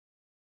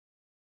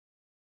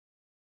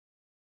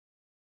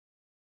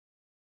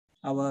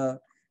our,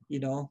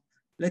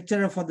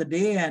 lecturer for the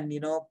day. And,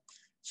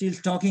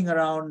 she's talking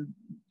around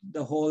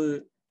the whole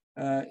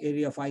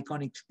area of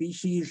iconic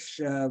species.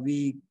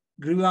 We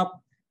grew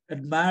up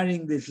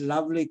admiring these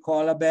lovely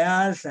koala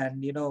bears,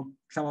 and,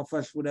 some of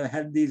us would have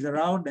had these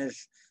around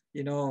as,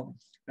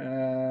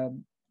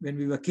 when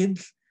we were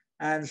kids.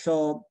 And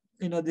so,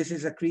 this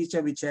is a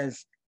creature which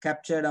has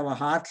captured our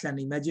hearts and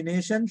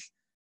imaginations,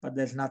 but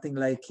there's nothing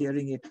like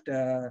hearing it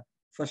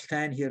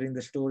firsthand, hearing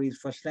the stories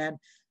firsthand.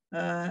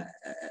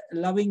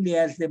 Lovingly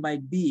as they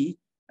might be,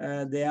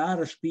 they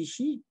are a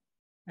species,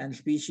 and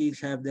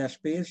species have their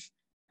space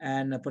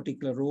and a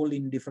particular role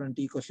in different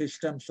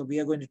ecosystems. So we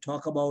are going to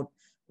talk about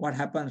what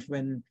happens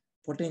when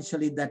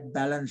potentially that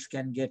balance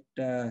can get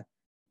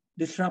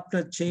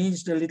disrupted,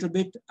 changed a little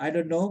bit. I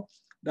don't know.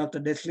 Dr.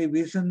 Desley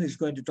Whisson is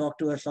going to talk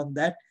to us on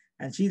that,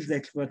 and she's the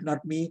expert,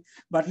 not me.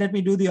 But let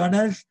me do the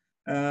honors.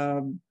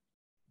 Desley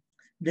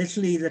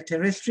is a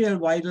terrestrial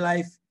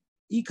wildlife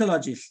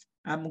ecologist.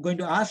 I'm going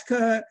to ask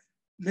her,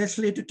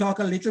 Desley, to talk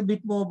a little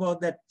bit more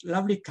about that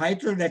lovely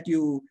title that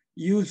you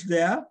used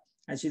there.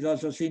 And she's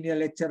also senior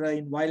lecturer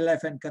in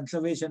wildlife and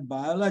conservation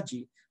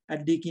biology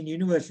at Deakin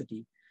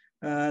University.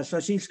 So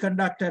she's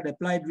conducted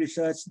applied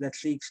research that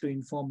seeks to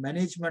inform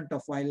management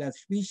of wildlife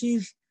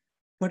species,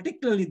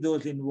 particularly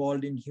those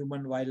involved in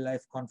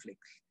human-wildlife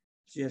conflicts.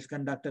 She has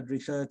conducted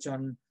research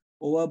on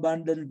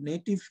overabundant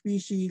native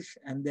species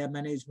and their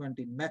management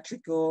in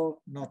Mexico,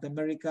 North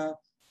America,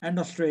 and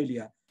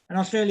Australia. And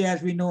Australia,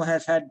 as we know,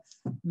 has had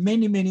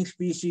many, many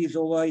species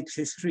over its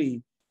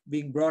history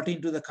being brought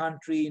into the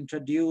country,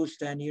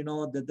 introduced, and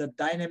the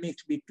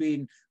dynamics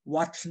between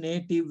what's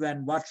native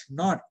and what's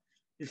not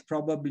is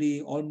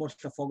probably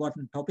almost a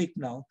forgotten topic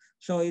now.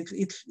 So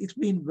it's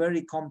been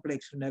very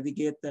complex to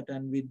navigate that,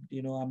 and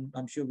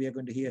I'm sure we are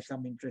going to hear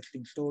some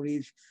interesting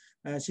stories.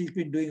 She's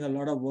been doing a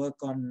lot of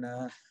work on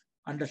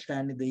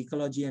understanding the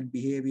ecology and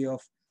behavior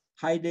of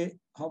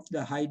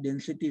the high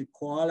density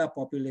koala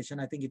population.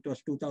 I think it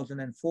was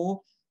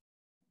 2004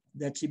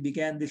 that she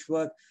began this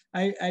work.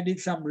 I did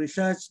some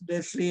research,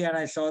 Desley, and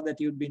I saw that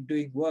you'd been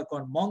doing work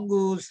on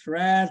mongoose,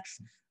 rats,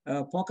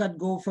 pocket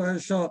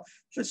gophers. So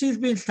she's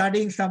been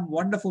studying some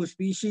wonderful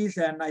species.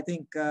 And I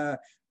think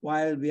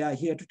while we are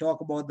here to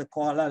talk about the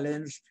koala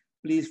lens,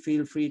 please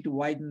feel free to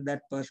widen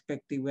that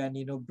perspective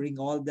and bring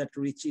all that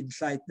rich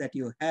insight that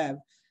you have.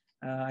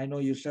 I know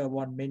you serve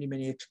on many,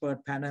 many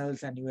expert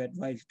panels and you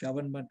advise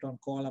government on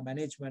koala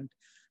management.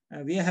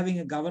 We are having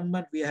a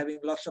government, we are having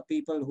lots of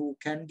people who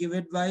can give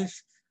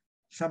advice.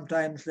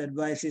 Sometimes the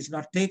advice is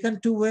not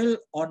taken too well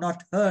or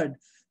not heard.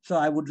 So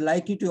I would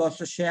like you to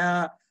also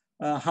share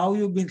how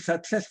you've been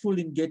successful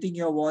in getting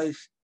your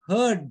voice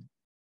heard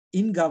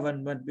in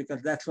government,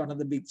 because that's one of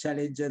the big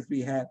challenges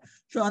we have.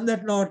 So on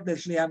that note,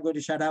 Desley, I'm going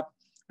to shut up.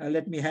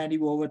 Let me hand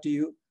you over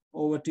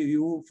to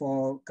you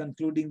for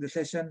concluding the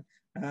session.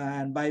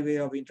 And by way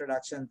of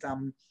introduction,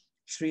 I'm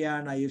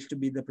Sriyan. I used to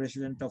be the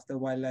president of the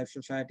Wildlife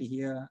Society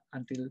here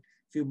until a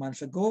few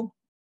months ago.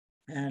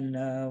 And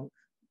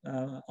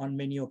on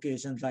many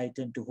occasions, I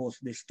tend to host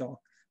this talk.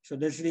 So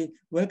Desley,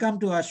 welcome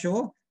to our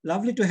show.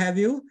 Lovely to have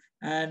you.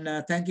 And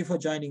thank you for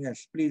joining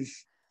us.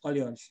 Please, all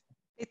yours.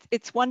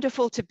 It's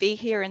wonderful to be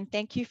here, and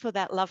thank you for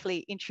that lovely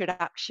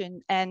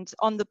introduction. And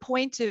on the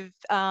point of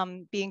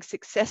being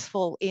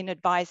successful in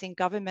advising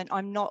government,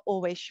 I'm not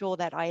always sure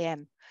that I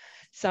am.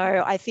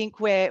 So I think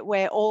we're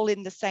all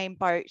in the same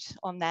boat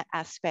on that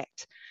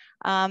aspect.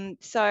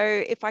 So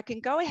if I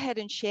can go ahead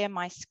and share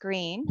my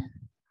screen, let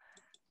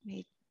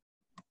me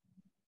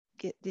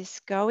get this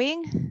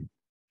going.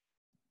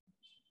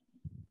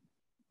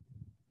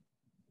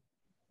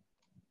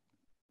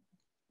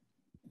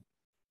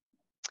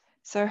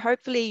 So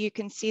hopefully you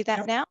can see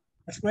that now.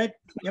 That's great.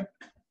 Yep.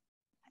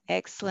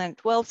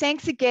 Excellent. Well,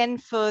 thanks again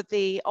for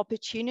the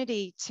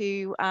opportunity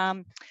to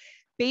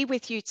be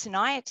with you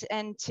tonight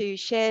and to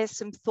share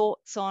some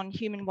thoughts on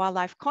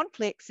human-wildlife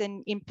conflicts,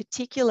 and in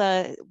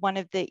particular, one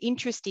of the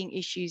interesting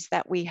issues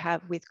that we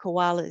have with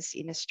koalas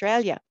in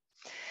Australia.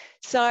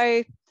 So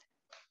let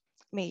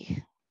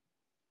me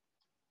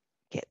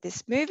get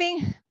this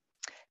moving.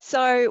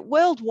 So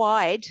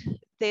worldwide,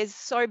 there's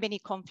so many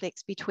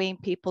conflicts between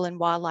people and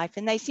wildlife,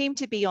 and they seem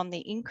to be on the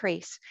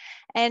increase.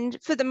 And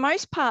for the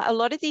most part, a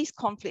lot of these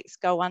conflicts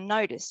go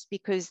unnoticed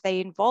because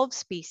they involve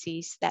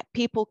species that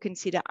people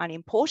consider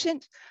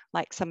unimportant,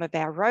 like some of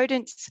our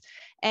rodents,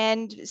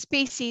 and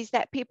species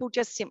that people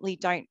just simply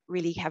don't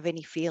really have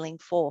any feeling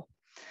for.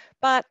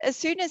 But as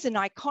soon as an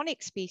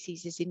iconic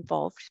species is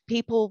involved,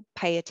 people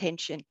pay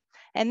attention.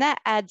 And that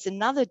adds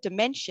another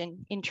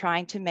dimension in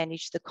trying to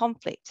manage the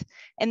conflict.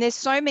 And there's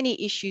so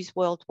many issues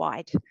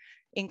worldwide,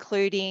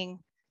 including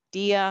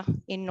deer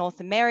in North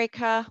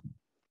America,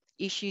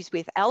 issues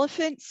with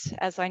elephants,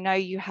 as I know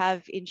you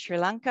have in Sri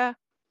Lanka,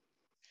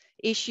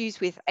 issues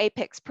with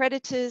apex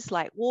predators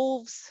like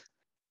wolves,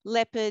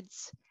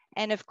 leopards,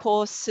 and of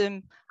course,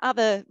 some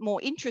other more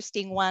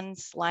interesting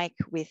ones like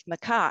with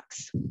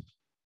macaques.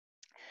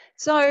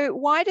 So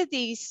why do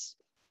these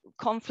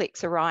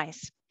conflicts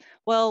arise?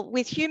 Well,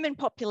 with human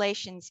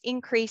populations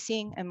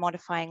increasing and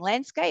modifying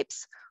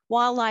landscapes,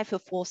 wildlife are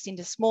forced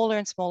into smaller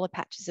and smaller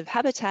patches of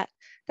habitat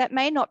that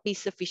may not be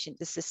sufficient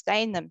to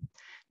sustain them.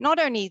 Not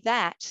only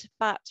that,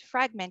 but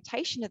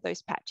fragmentation of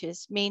those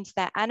patches means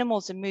that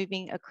animals are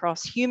moving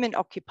across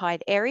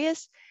human-occupied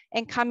areas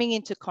and coming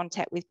into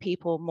contact with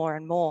people more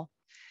and more.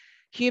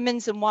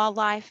 Humans and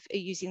wildlife are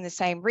using the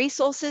same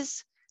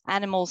resources.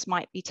 Animals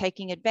might be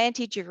taking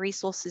advantage of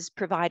resources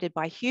provided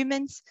by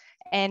humans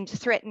and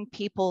threaten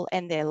people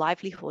and their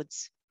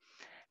livelihoods.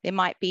 There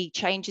might be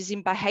changes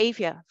in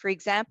behavior. For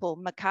example,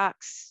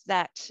 macaques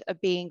that are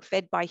being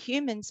fed by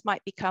humans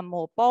might become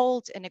more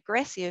bold and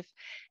aggressive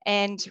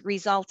and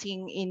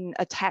resulting in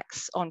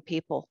attacks on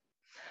people.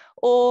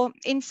 Or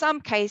in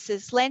some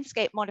cases,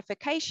 landscape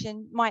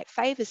modification might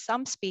favor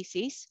some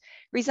species,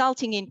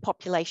 resulting in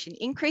population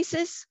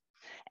increases,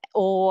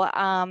 or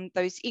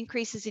those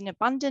increases in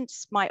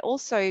abundance might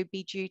also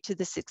be due to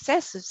the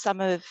success of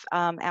some of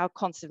our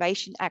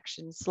conservation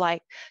actions,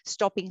 like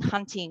stopping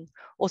hunting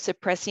or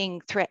suppressing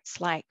threats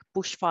like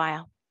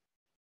bushfire.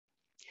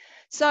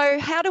 So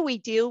how do we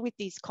deal with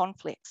these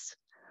conflicts?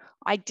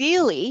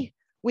 Ideally,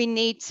 we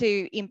need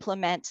to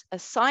implement a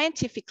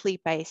scientifically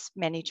based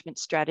management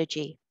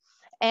strategy.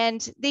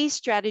 And these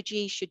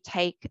strategies should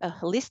take a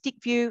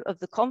holistic view of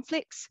the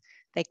conflicts.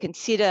 They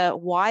consider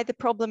why the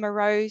problem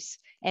arose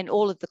and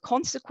all of the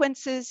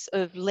consequences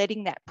of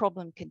letting that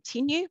problem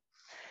continue.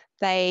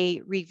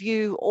 They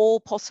review all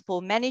possible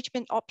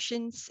management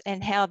options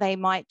and how they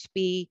might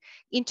be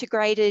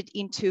integrated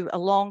into a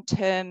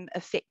long-term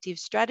effective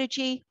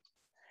strategy.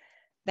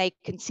 They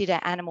consider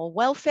animal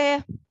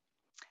welfare,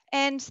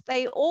 and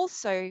they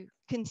also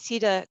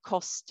consider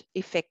cost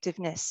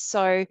effectiveness.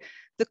 So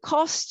the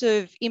cost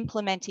of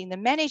implementing the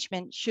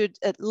management should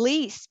at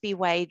least be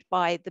weighed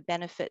by the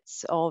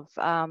benefits of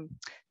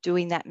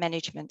doing that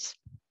management.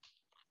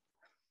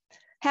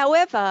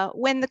 However,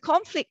 when the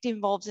conflict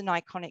involves an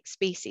iconic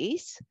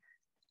species,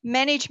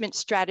 management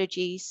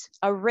strategies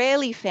are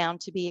rarely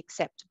found to be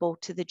acceptable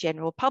to the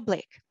general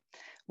public.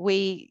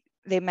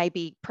 There may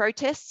be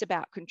protests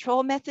about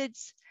control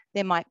methods.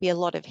 There might be a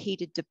lot of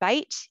heated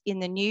debate in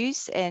the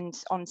news and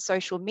on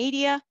social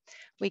media.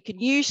 We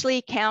can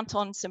usually count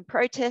on some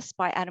protests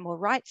by animal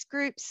rights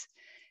groups.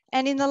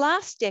 And in the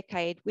last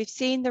decade, we've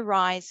seen the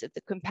rise of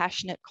the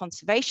compassionate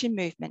conservation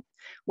movement,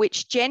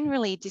 which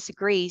generally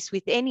disagrees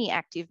with any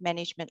active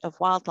management of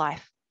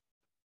wildlife.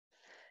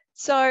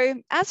 So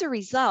as a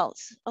result,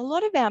 a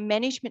lot of our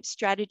management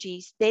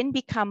strategies then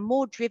become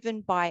more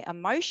driven by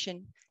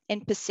emotion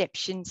and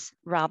perceptions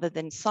rather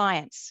than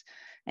science.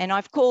 And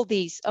I've called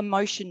these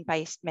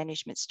emotion-based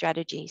management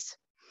strategies.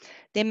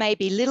 There may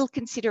be little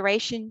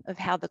consideration of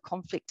how the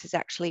conflict has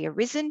actually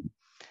arisen.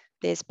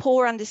 There's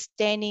poor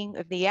understanding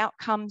of the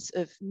outcomes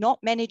of not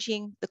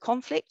managing the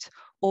conflict,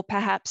 or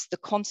perhaps the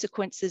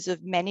consequences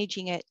of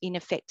managing it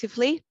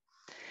ineffectively.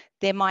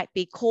 There might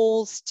be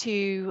calls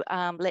to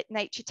let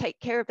nature take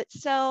care of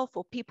itself,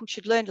 or people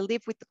should learn to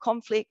live with the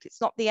conflict.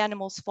 It's not the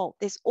animal's fault.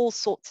 There's all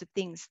sorts of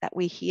things that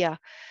we hear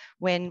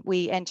when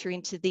we enter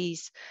into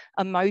these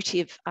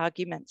emotive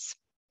arguments.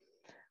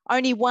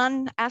 Only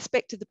one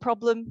aspect of the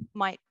problem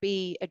might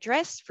be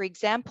addressed. For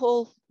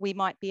example, we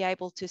might be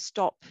able to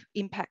stop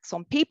impacts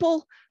on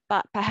people,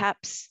 but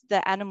perhaps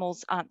the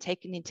animals aren't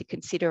taken into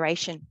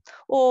consideration,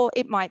 or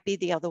it might be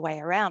the other way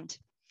around.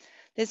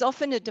 There's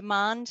often a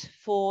demand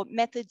for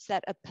methods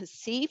that are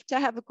perceived to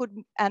have a good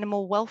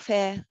animal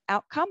welfare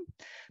outcome,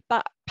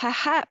 but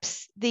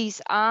perhaps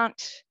these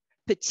aren't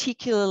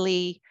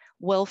particularly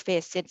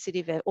welfare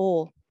sensitive at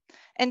all.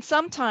 And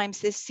sometimes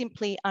there's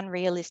simply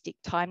unrealistic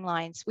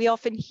timelines. We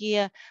often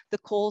hear the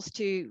calls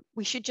to,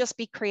 we should just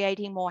be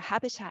creating more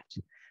habitat,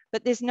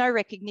 but there's no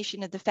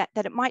recognition of the fact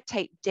that it might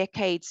take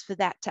decades for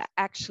that to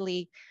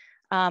actually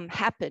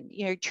happen.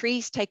 You know,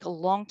 trees take a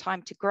long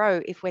time to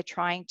grow if we're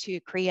trying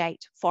to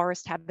create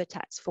forest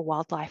habitats for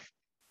wildlife.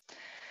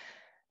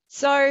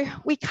 So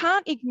we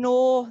can't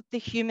ignore the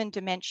human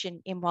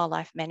dimension in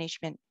wildlife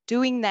management.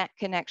 Doing that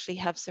can actually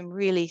have some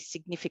really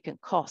significant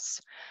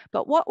costs.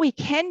 But what we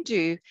can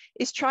do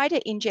is try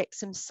to inject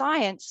some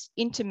science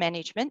into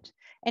management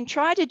and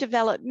try to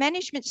develop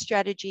management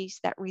strategies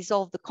that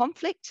resolve the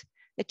conflict,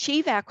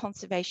 achieve our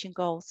conservation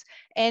goals,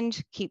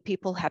 and keep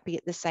people happy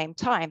at the same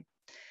time.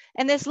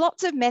 And there's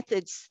lots of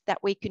methods that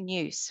we can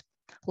use,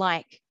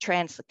 like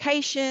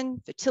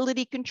translocation,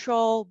 fertility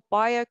control,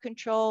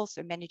 biocontrol,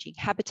 so managing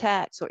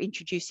habitats or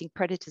introducing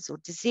predators or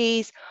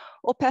disease,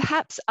 or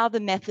perhaps other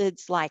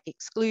methods like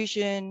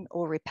exclusion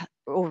or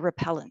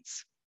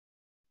repellents.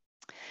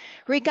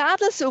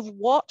 Regardless of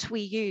what we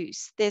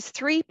use, there's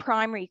three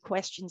primary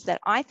questions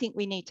that I think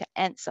we need to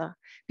answer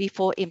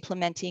before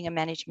implementing a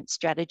management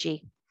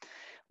strategy.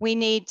 We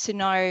need to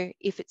know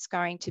if it's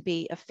going to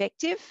be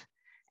effective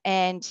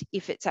and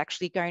if it's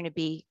actually going to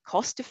be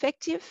cost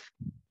effective.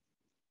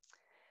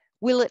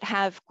 Will it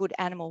have good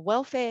animal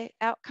welfare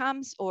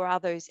outcomes, or are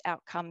those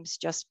outcomes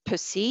just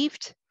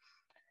perceived?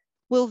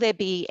 Will there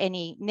be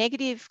any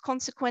negative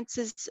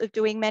consequences of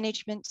doing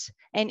management?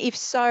 And if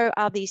so,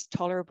 are these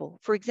tolerable?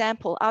 For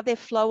example, are there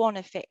flow-on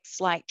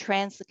effects like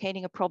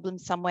translocating a problem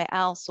somewhere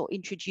else or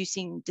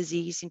introducing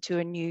disease into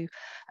a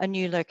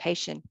new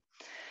location?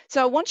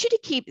 So I want you to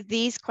keep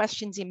these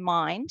questions in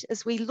mind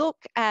as we look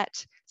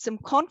at some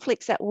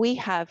conflicts that we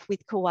have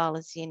with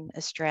koalas in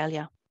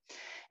Australia.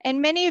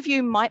 And many of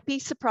you might be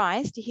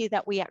surprised to hear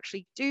that we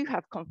actually do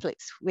have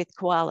conflicts with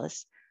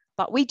koalas,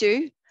 but we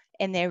do,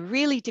 and they're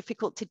really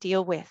difficult to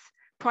deal with,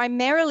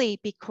 primarily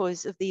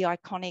because of the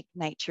iconic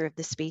nature of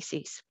the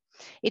species.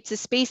 It's a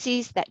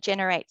species that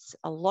generates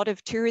a lot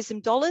of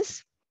tourism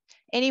dollars.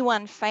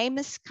 Anyone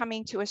famous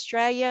coming to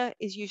Australia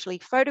is usually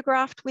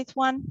photographed with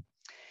one,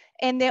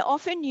 and they're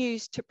often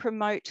used to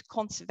promote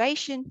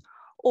conservation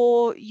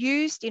or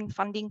used in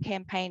funding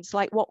campaigns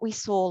like what we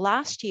saw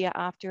last year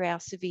after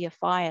our severe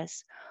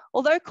fires.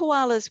 Although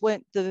koalas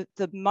weren't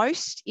the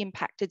most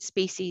impacted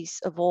species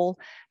of all,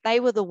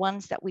 they were the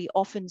ones that we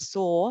often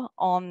saw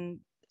on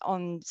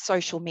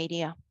social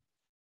media.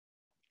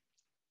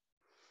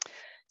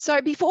 So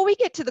before we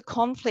get to the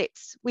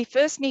conflicts, we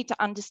first need to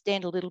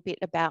understand a little bit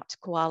about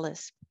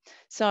koalas.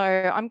 So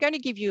I'm going to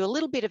give you a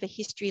little bit of a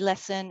history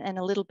lesson and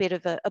a little bit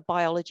of a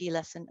biology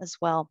lesson as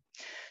well.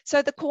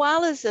 So the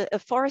koala is a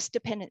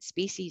forest-dependent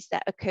species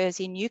that occurs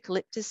in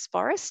eucalyptus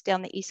forest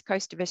down the east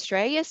coast of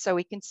Australia. So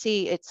we can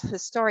see its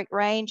historic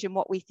range and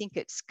what we think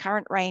its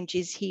current range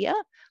is here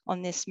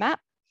on this map.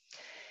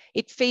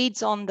 It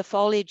feeds on the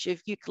foliage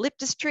of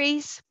eucalyptus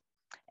trees.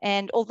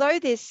 And although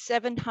there's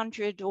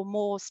 700 or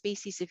more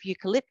species of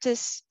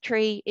eucalyptus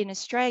tree in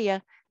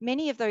Australia,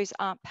 many of those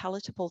aren't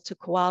palatable to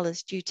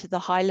koalas due to the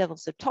high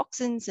levels of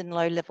toxins and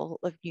low level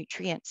of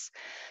nutrients.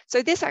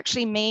 So this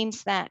actually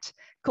means that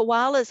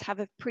koalas have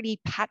a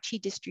pretty patchy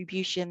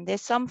distribution.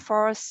 There's some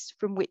forests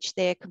from which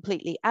they're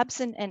completely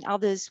absent and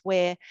others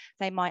where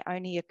they might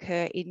only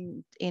occur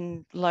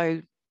in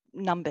low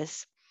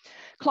numbers.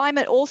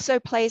 Climate also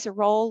plays a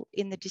role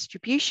in the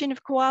distribution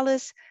of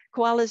koalas.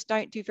 Koalas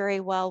don't do very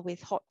well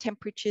with hot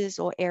temperatures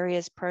or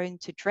areas prone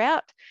to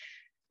drought,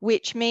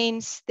 which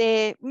means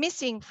they're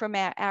missing from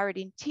our arid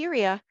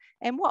interior.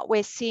 And what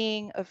we're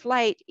seeing of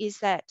late is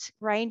that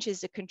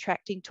ranges are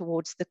contracting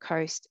towards the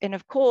coast. And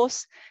of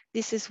course,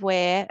 this is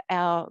where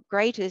our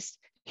greatest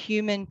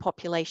human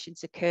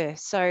populations occur.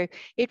 So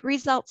it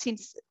results in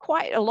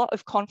quite a lot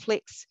of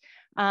conflicts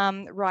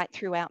right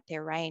throughout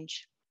their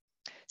range.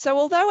 So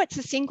although it's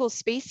a single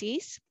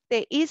species,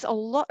 there is a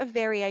lot of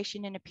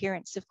variation in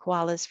appearance of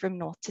koalas from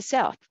north to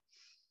south.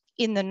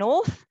 In the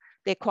north,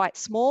 they're quite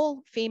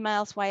small.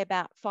 Females weigh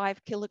about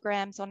 5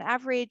 kilograms on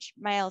average,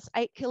 males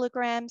 8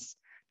 kilograms.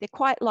 They're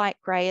quite light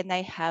grey and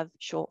they have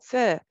short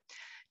fur.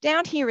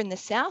 Down here in the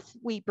south,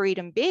 we breed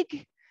them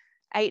big.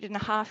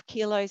 8.5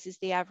 kilos is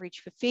the average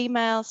for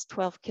females,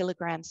 12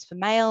 kilograms for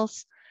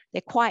males.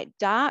 They're quite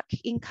dark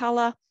in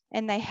colour,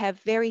 and they have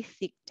very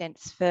thick,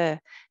 dense fur.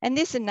 And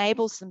this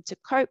enables them to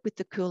cope with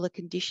the cooler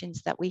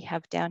conditions that we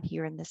have down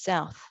here in the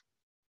south.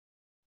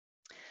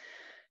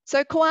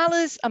 So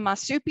koalas are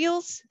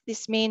marsupials.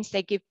 This means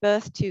they give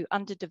birth to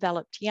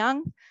underdeveloped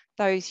young.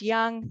 Those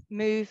young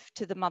move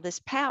to the mother's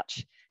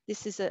pouch.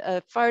 This is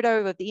a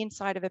photo of the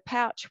inside of a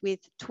pouch with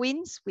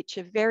twins, which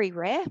are very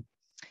rare.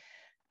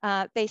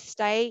 They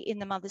stay in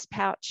the mother's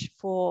pouch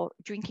for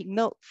drinking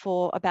milk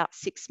for about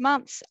 6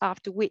 months,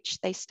 after which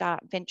they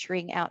start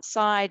venturing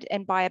outside.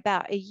 And by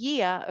about a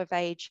year of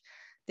age,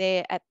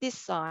 they're at this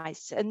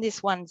size. And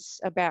this one's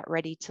about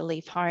ready to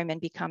leave home and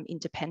become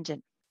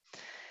independent.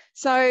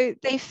 So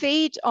they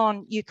feed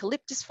on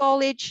eucalyptus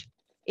foliage.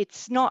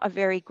 It's not a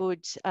very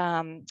good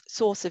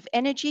source of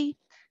energy.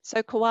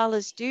 So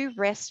koalas do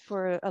rest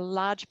for a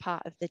large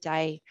part of the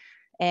day,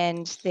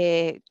 and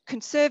they're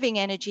conserving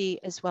energy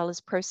as well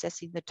as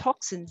processing the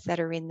toxins that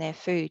are in their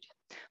food.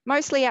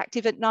 Mostly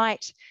active at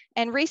night,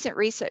 and recent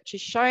research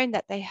has shown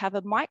that they have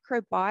a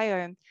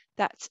microbiome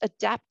that's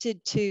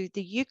adapted to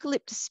the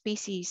eucalyptus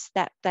species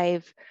that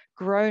they've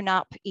grown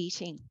up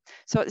eating.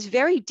 So it's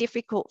very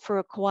difficult for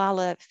a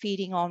koala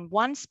feeding on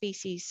one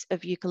species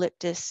of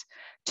eucalyptus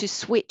to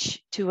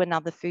switch to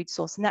another food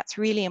source. And that's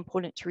really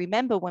important to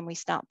remember when we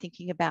start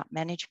thinking about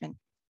management.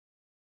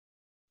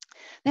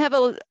 They have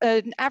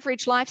an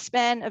average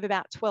lifespan of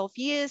about 12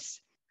 years.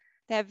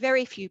 They have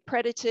very few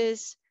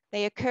predators.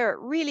 They occur at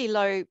really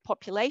low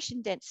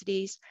population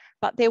densities,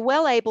 but they're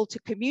well able to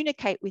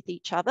communicate with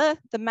each other.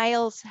 The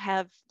males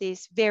have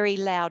this very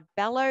loud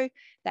bellow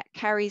that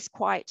carries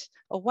quite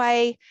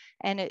away,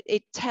 and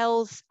it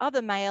tells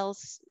other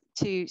males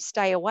to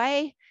stay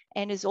away,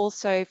 and is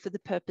also for the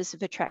purpose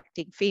of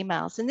attracting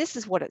females. And this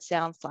is what it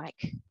sounds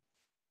like.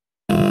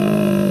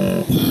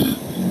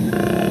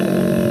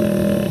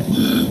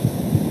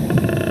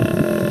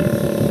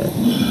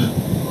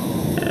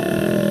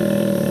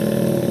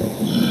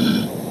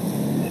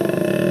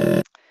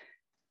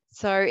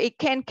 So it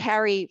can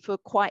carry for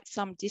quite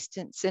some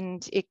distance,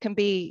 and it can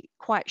be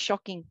quite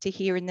shocking to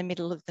hear in the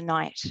middle of the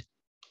night.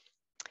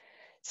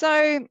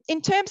 So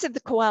in terms of the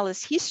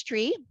koala's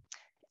history,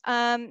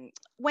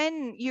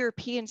 when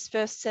Europeans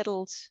first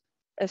settled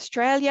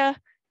Australia,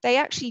 they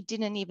actually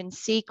didn't even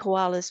see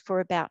koalas for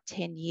about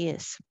 10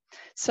 years.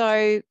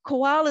 So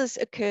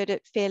koalas occurred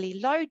at fairly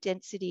low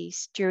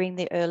densities during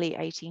the early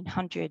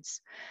 1800s.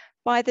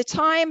 By the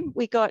time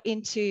we got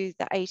into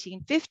the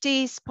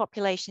 1850s,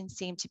 populations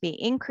seemed to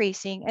be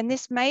increasing, and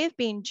this may have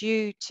been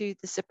due to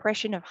the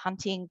suppression of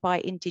hunting by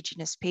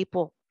Indigenous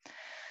people.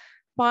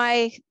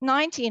 By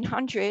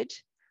 1900,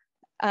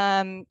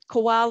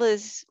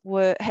 koalas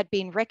had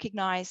been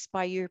recognized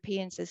by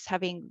Europeans as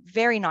having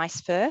very nice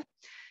fur,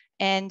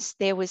 and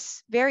there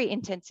was very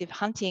intensive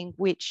hunting,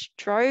 which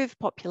drove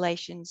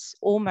populations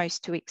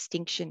almost to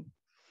extinction.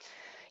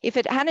 If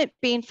it hadn't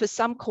been for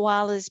some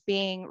koalas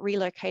being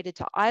relocated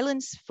to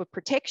islands for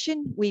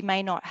protection, we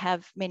may not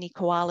have many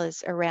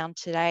koalas around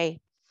today.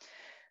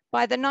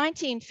 By the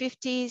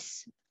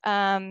 1950s,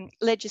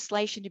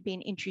 legislation had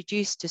been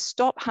introduced to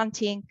stop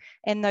hunting,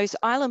 and those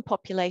island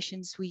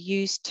populations were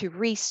used to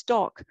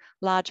restock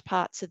large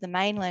parts of the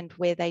mainland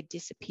where they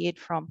disappeared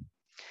from.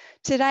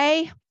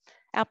 Today,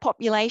 our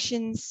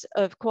populations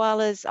of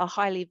koalas are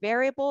highly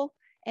variable,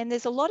 and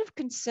there's a lot of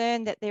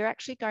concern that they're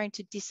actually going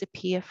to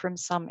disappear from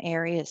some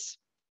areas.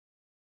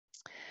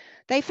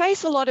 They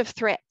face a lot of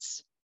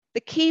threats.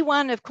 The key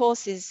one, of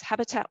course, is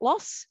habitat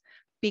loss,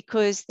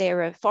 because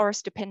they're a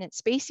forest-dependent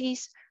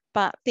species,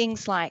 but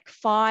things like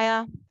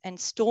fire and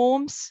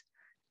storms,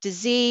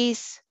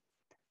 disease,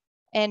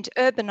 and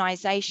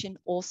urbanization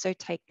also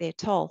take their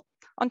toll.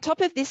 On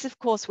top of this, of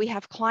course, we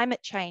have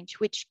climate change,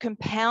 which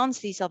compounds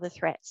these other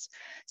threats.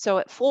 So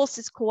it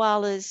forces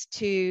koalas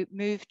to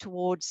move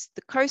towards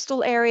the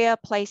coastal area,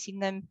 placing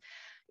them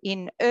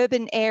in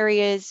urban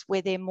areas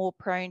where they're more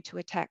prone to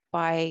attack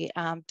by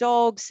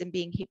dogs and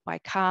being hit by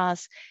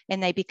cars,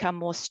 and they become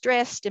more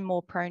stressed and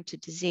more prone to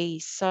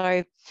disease.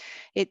 So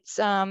it's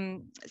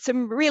some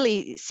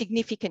really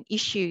significant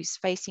issues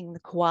facing the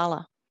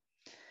koala.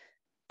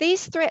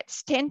 These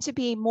threats tend to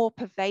be more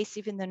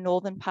pervasive in the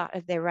northern part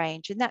of their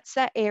range, and that's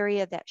that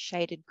area that's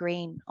shaded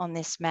green on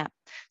this map.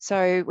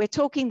 So we're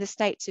talking the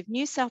states of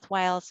New South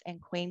Wales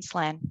and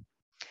Queensland.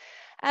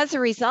 As a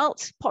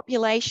result,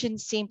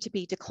 populations seem to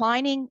be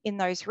declining in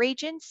those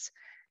regions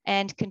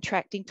and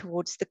contracting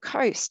towards the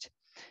coast.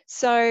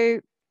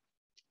 So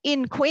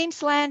in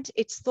Queensland,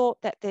 it's thought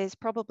that there's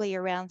probably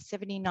around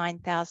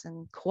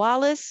 79,000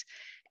 koalas,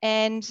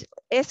 and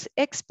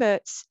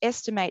experts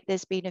estimate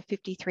there's been a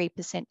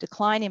 53%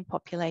 decline in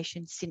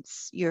population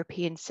since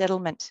European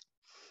settlement.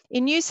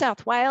 In New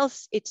South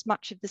Wales, it's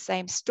much of the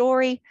same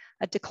story,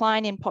 a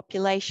decline in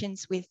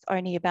populations with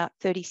only about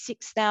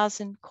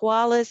 36,000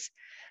 koalas.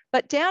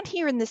 But down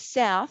here in the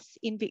south,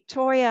 in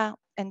Victoria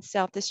and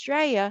South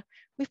Australia,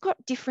 we've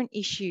got different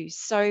issues.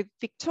 So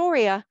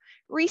Victoria,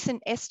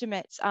 recent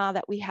estimates are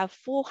that we have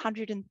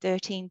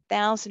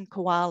 413,000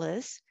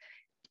 koalas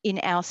in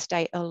our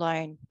state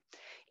alone.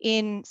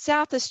 In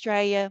South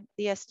Australia,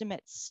 the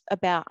estimate's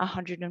about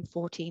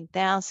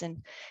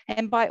 114,000.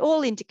 And by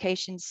all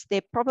indications,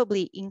 they're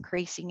probably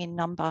increasing in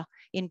number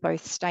in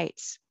both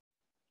states.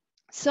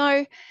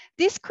 So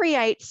this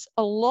creates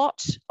a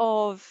lot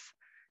of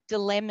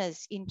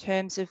dilemmas in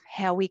terms of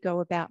how we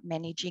go about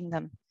managing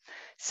them.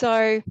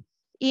 So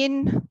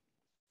in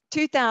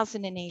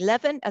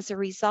 2011, as a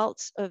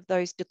result of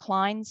those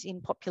declines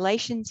in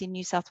populations in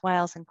New South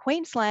Wales and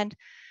Queensland,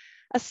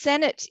 a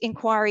Senate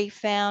inquiry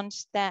found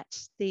that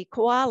the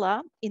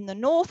koala, in the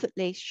north at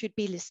least, should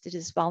be listed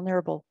as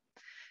vulnerable.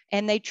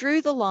 And they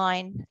drew the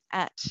line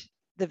at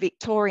the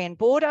Victorian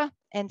border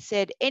and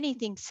said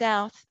anything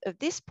south of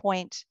this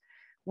point,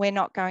 we're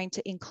not going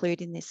to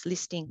include in this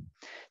listing.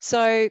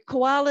 So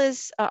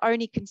koalas are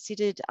only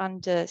considered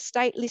under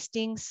state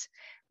listings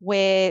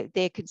where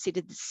they're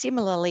considered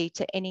similarly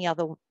to any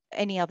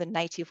other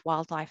native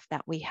wildlife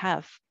that we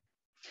have.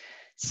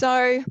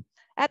 So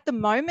at the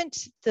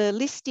moment, the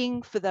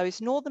listing for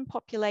those northern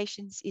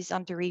populations is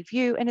under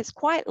review, and it's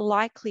quite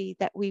likely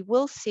that we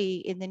will see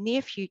in the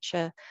near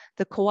future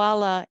the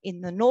koala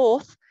in the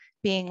north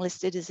being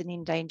listed as an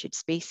endangered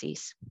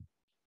species.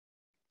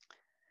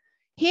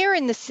 Here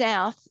in the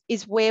south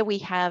is where we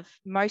have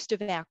most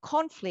of our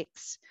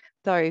conflicts,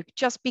 though,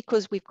 just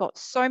because we've got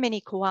so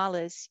many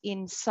koalas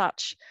in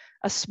such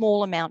a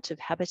small amount of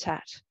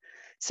habitat.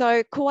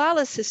 So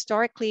koalas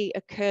historically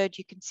occurred,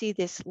 you can see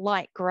this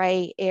light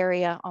grey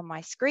area on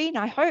my screen.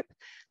 I hope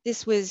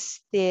this was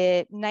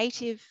their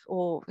native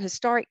or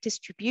historic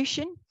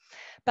distribution,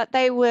 but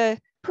they were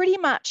pretty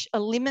much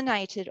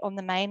eliminated on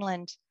the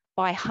mainland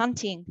by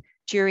hunting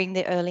during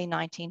the early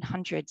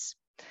 1900s.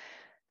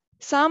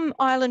 Some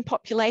island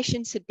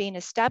populations had been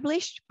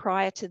established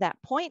prior to that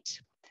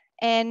point,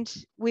 and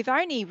we've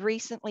only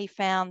recently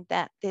found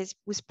that there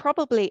was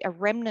probably a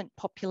remnant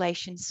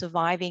population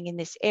surviving in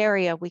this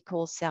area we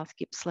call South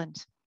Gippsland.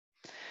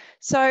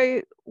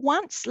 So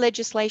once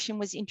legislation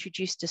was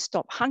introduced to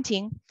stop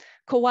hunting,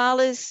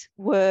 koalas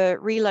were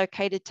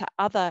relocated to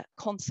other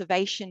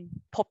conservation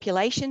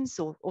populations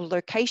or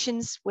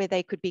locations where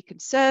they could be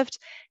conserved.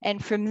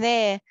 And from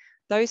there,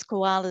 those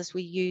koalas were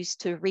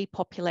used to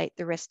repopulate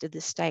the rest of the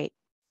state.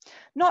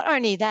 Not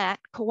only that,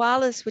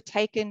 koalas were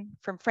taken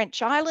from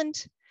French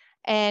Island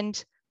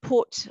and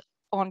put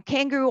on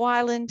Kangaroo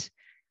Island.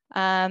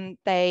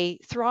 They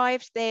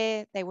thrived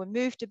there. They were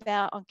moved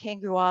about on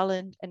Kangaroo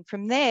Island. And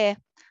from there,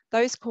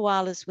 those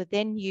koalas were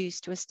then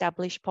used to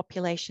establish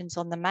populations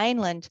on the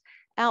mainland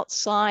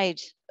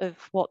outside of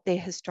what their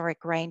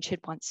historic range had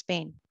once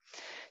been.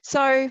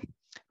 So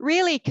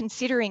really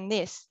considering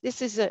this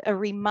is a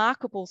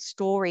remarkable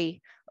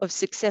story of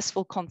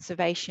successful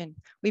conservation.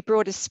 We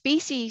brought a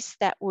species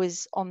that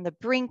was on the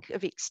brink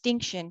of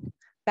extinction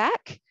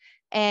back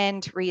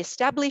and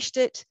re-established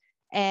it,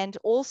 and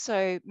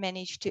also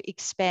managed to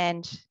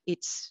expand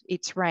its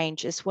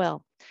range as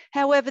well.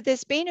 However,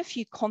 there's been a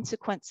few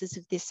consequences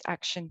of this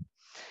action.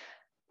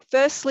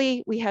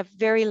 Firstly, we have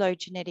very low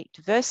genetic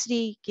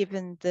diversity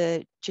given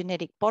the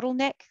genetic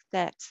bottleneck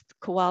that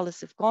koalas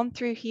have gone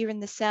through here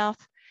in the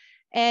south.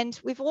 And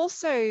we've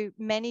also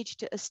managed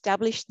to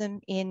establish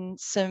them in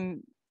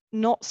some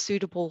not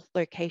suitable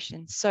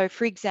locations. So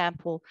for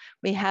example,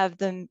 we have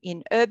them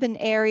in urban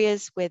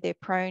areas where they're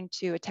prone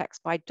to attacks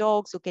by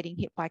dogs or getting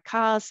hit by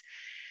cars.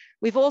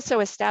 We've also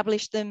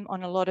established them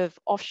on a lot of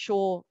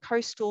offshore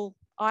coastal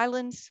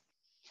islands.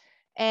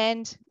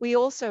 And we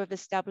also have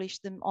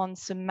established them on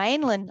some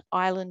mainland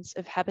islands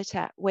of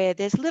habitat where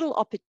there's little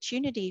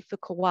opportunity for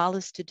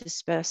koalas to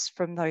disperse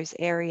from those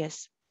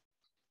areas.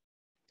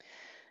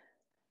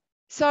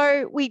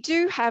 So we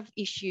do have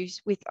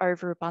issues with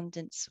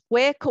overabundance.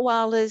 Where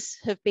koalas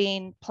have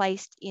been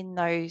placed in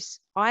those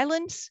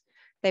islands,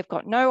 they've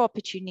got no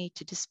opportunity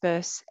to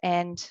disperse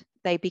and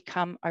they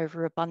become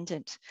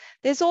overabundant.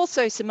 There's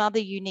also some other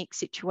unique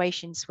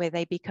situations where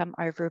they become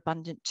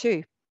overabundant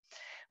too.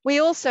 We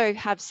also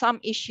have some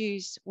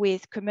issues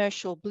with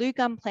commercial blue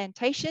gum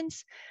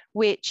plantations,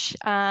 which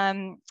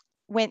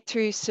went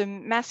through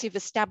some massive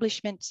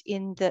establishments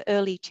in the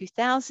early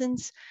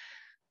 2000s.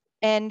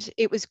 And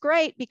it was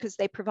great because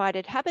they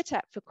provided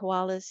habitat for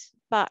koalas,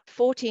 but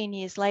 14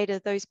 years later,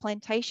 those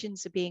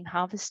plantations are being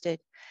harvested.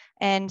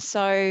 And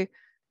so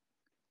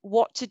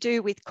what to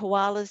do with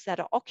koalas that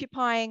are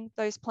occupying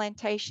those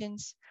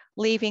plantations,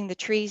 leaving the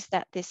trees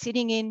that they're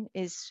sitting in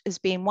is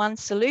being one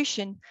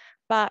solution,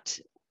 but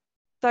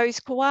those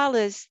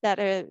koalas that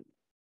are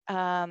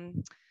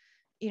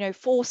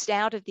forced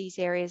out of these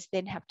areas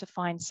then have to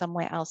find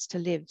somewhere else to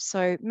live.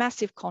 So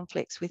massive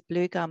conflicts with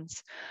blue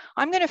gums.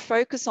 I'm going to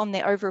focus on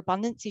the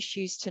overabundance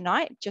issues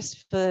tonight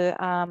just for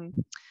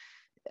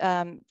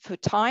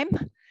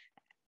time,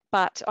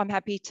 but I'm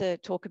happy to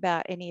talk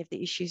about any of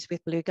the issues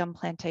with blue gum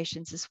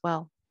plantations as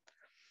well.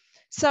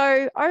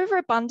 So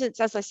overabundance,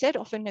 as I said,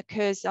 often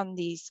occurs on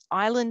these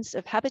islands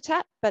of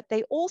habitat, but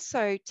they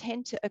also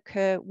tend to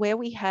occur where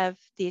we have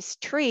this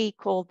tree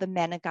called the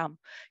manna gum,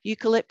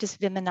 Eucalyptus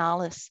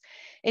viminalis.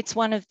 It's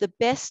one of the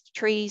best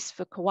trees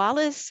for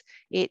koalas.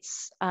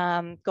 It's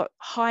got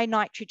high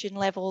nitrogen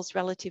levels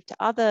relative to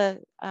other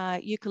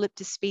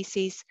eucalyptus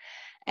species,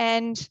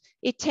 and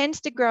it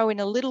tends to grow in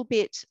a little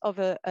bit of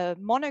a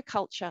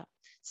monoculture.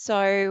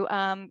 So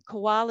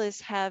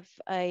koalas have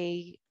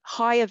a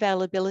high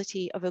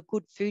availability of a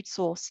good food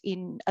source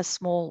in a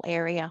small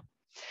area.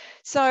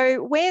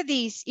 So where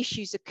these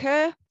issues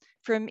occur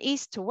from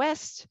east to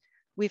west,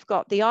 we've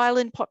got the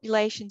island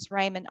populations,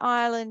 Raymond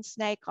Island,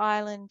 Snake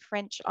Island,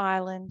 French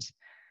Island.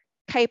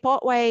 Cape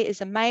Otway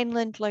is a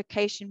mainland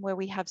location where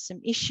we have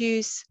some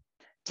issues.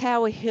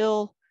 Tower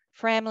Hill,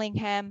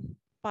 Framlingham,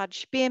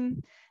 Budge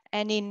Bim,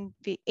 and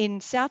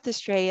in South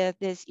Australia,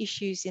 there's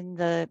issues in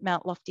the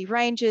Mount Lofty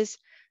Ranges,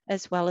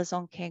 as well as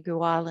on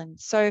Kangaroo Island.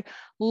 So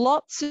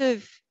lots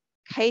of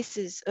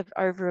cases of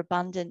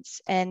overabundance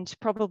and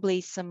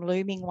probably some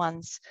looming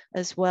ones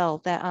as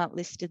well that aren't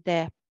listed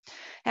there.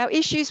 Our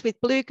issues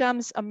with blue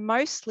gums are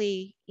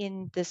mostly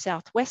in the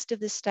southwest of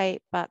the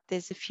state, but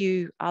there's a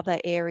few other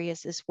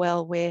areas as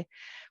well where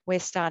we're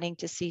starting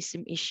to see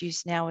some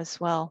issues now as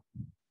well.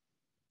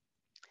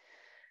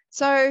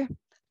 So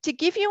to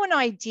give you an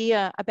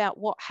idea about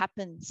what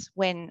happens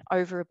when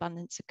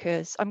overabundance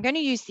occurs, I'm going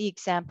to use the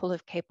example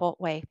of Cape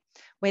Otway,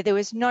 where there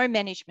was no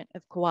management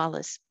of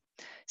koalas.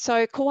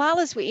 So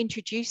koalas were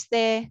introduced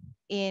there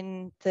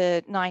in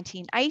the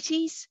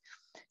 1980s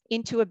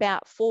into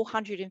about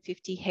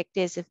 450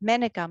 hectares of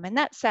manna gum, and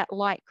that's that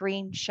light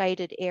green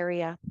shaded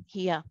area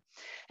here.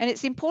 And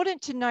it's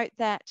important to note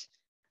that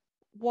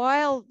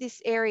while this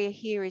area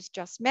here is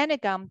just manna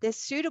gum, there's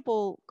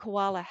suitable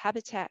koala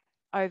habitat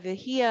over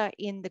here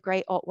in the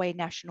Great Otway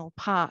National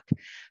Park,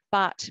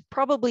 but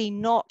probably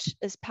not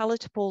as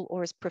palatable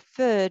or as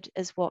preferred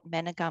as what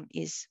manna gum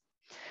is.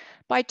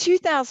 By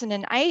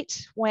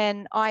 2008,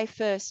 when I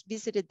first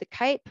visited the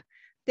Cape,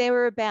 there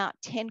were about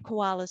 10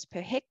 koalas per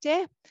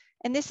hectare,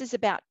 and this is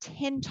about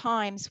 10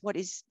 times what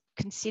is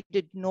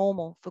considered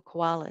normal for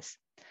koalas.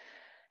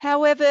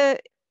 However,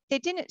 there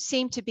didn't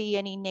seem to be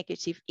any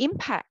negative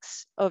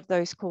impacts of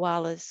those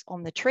koalas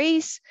on the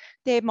trees.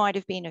 There might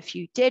have been a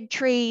few dead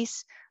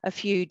trees, a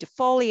few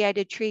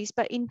defoliated trees,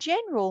 but in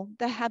general,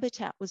 the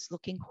habitat was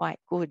looking quite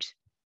good.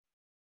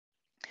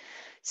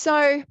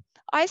 So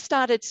I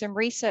started some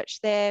research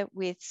there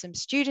with some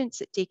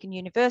students at Deakin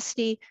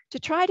University to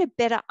try to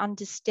better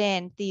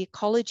understand the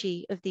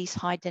ecology of these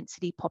high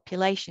density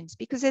populations,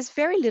 because there's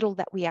very little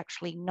that we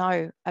actually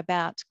know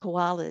about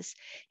koalas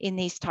in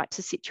these types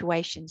of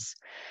situations.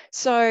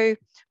 So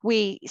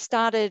we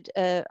started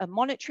a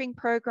monitoring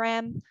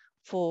program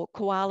for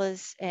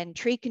koalas and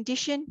tree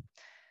condition,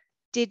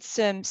 did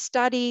some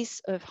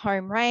studies of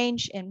home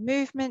range and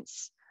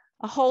movements,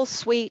 a whole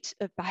suite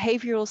of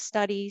behavioural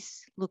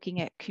studies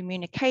looking at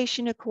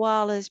communication of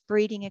koalas,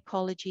 breeding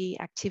ecology,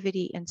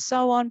 activity, and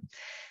so on.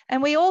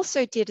 And we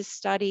also did a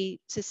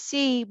study to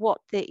see what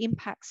the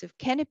impacts of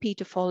canopy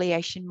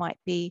defoliation might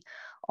be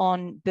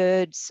on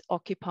birds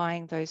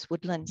occupying those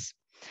woodlands.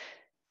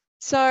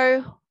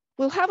 So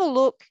we'll have a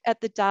look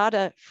at the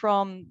data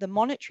from the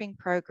monitoring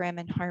program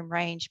and home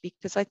range,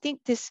 because I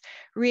think this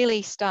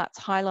really starts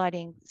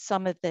highlighting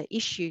some of the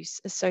issues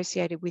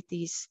associated with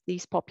these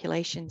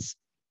populations.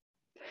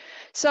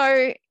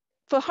 So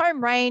for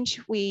home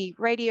range, we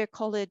radio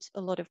collared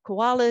a lot of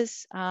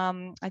koalas,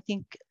 I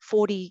think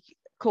 40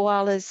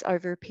 koalas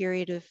over a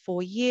period of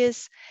 4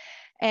 years,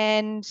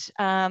 and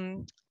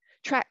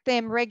tracked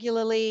them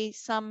regularly.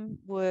 Some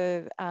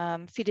were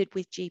fitted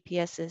with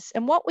GPSs.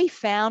 And what we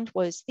found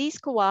was these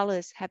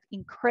koalas have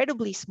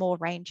incredibly small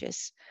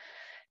ranges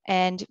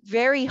and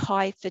very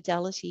high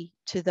fidelity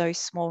to those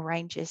small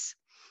ranges.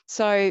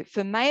 So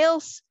for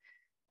males,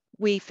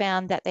 we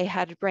found that they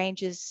had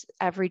ranges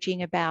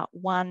averaging about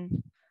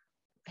 1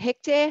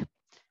 hectare.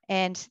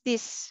 And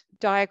this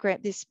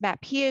diagram, this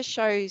map here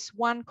shows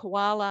 1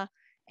 koala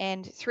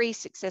and 3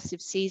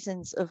 successive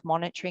seasons of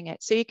monitoring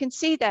it. So you can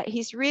see that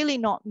he's really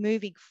not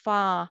moving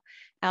far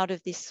out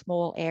of this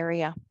small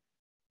area.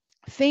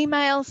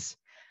 Females,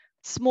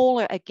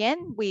 smaller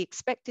again, we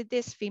expected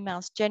this.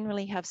 Females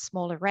generally have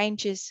smaller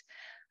ranges,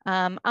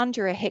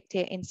 under 1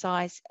 hectare in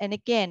size, and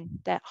again,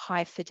 that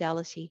high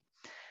fidelity.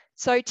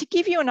 So to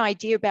give you an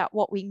idea about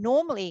what we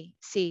normally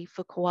see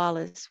for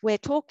koalas, we're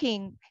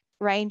talking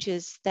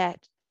ranges that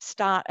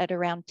start at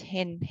around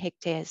 10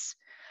 hectares.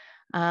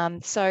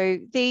 So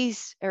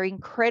these are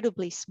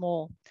incredibly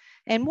small.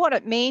 And what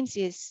it means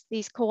is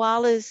these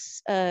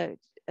koalas are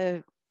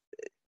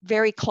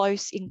very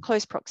close, in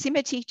close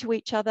proximity to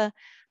each other.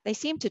 They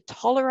seem to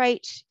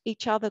tolerate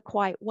each other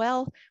quite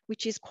well,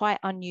 which is quite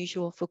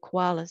unusual for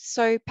koalas.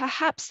 So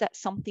perhaps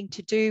that's something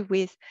to do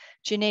with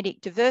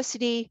genetic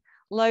diversity.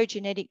 Low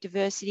genetic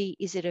diversity,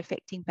 is it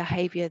affecting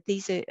behavior?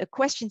 These are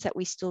questions that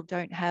we still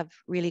don't have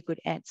really good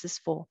answers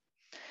for.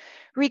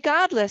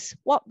 Regardless,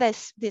 what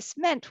this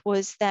meant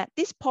was that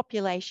this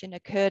population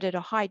occurred at a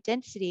high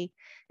density,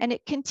 and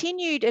it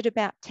continued at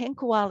about 10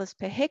 koalas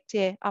per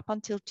hectare up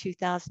until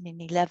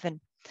 2011.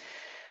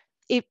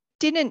 It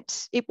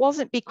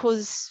wasn't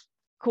because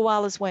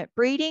koalas weren't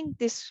breeding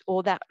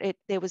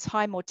there was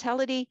high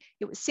mortality.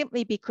 It was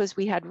simply because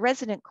we had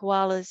resident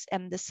koalas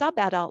and the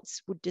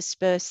sub-adults would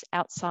disperse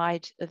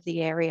outside of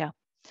the area.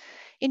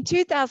 In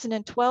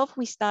 2012,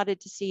 we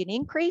started to see an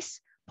increase,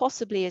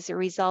 possibly as a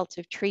result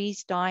of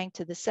trees dying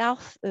to the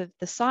south of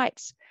the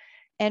sites.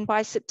 And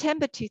by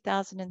September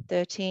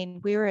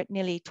 2013, we were at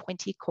nearly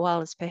 20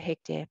 koalas per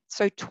hectare.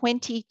 So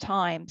 20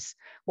 times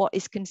what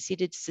is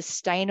considered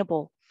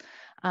sustainable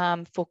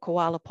for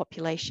koala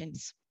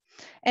populations.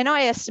 And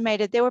I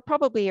estimated there were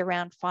probably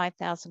around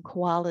 5,000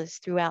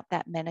 koalas throughout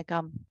that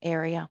Menegum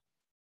area.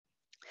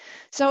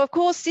 So of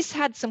course, this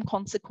had some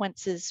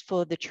consequences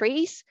for the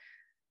trees.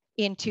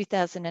 In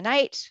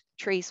 2008,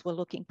 trees were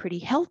looking pretty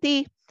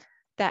healthy.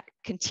 That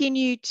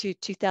continued to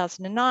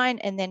 2009,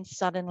 and then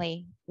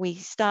suddenly we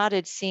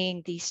started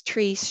seeing these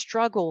trees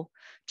struggle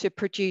to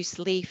produce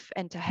leaf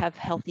and to have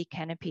healthy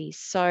canopies.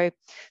 So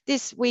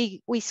this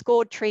we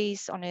scored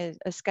trees on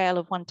a scale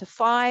of 1 to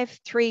 5.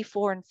 3,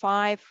 4, and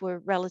 5 were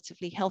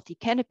relatively healthy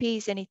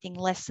canopies. Anything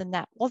less than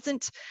that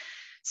wasn't.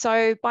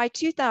 So by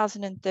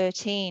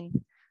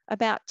 2013,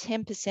 about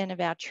 10% of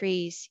our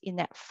trees in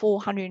that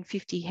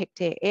 450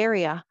 hectare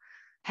area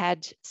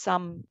had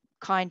some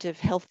kind of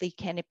healthy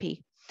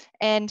canopy.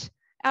 And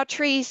our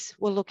trees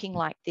were looking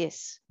like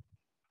this.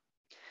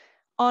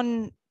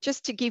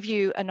 Just to give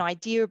you an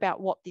idea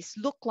about what this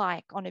looked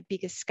like on a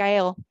bigger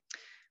scale,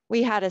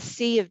 we had a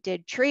sea of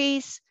dead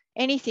trees.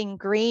 Anything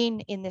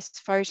green in this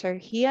photo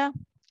here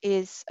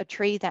is a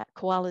tree that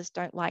koalas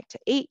don't like to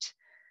eat.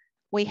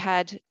 We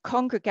had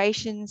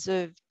congregations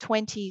of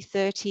 20,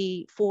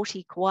 30,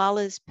 40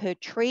 koalas per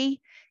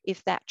tree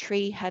if that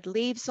tree had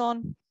leaves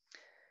on.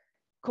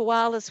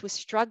 Koalas were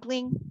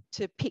struggling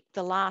to pick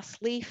the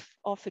last leaf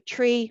off a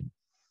tree,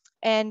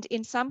 and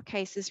in some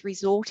cases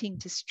resorting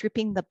to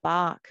stripping the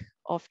bark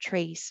off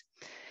trees.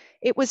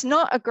 It was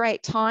not a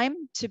great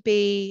time to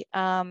be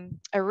a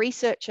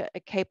researcher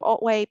at Cape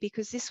Otway,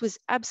 because this was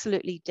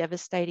absolutely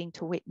devastating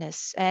to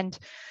witness. And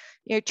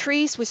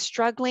trees were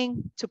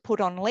struggling to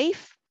put on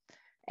leaf,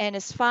 and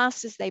as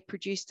fast as they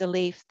produced a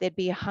leaf, there'd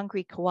be a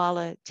hungry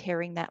koala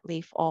tearing that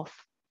leaf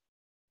off.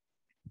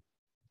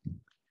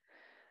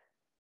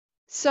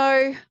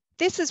 So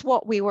this is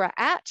what we were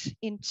at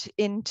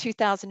in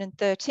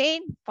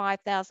 2013,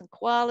 5,000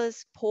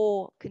 koalas,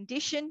 poor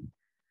condition.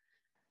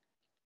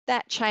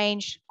 that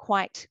changed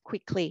quite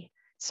quickly.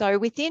 So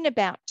within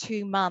about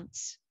 2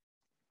 months,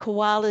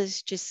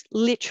 koalas just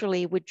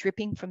literally were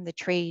dripping from the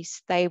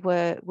trees. They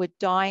were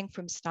dying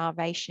from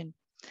starvation.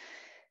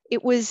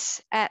 It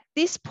was at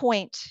this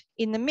point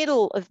in the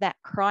middle of that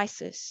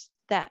crisis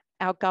that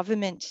our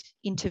government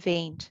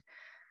intervened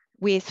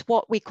with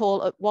what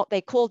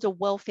they called a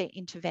welfare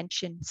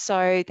intervention.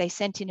 So they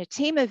sent in a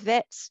team of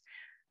vets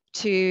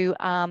to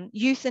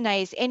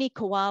euthanize any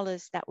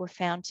koalas that were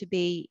found to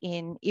be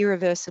in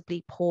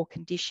irreversibly poor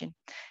condition.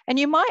 And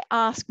you might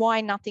ask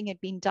why nothing had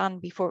been done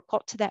before it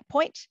got to that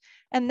point.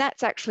 And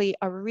that's actually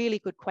a really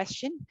good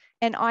question.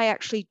 And I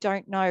actually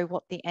don't know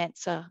what the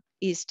answer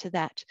is to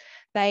that.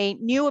 They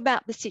knew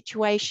about the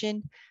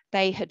situation.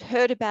 They had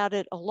heard about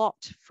it a lot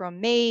from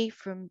me,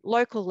 from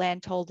local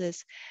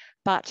landholders,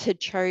 but had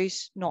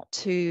chose not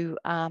to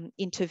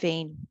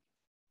intervene.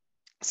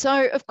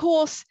 So, of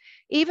course,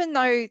 even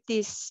though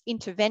this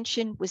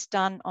intervention was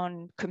done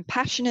on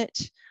compassionate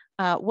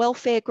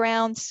welfare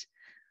grounds,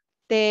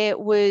 there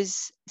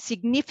was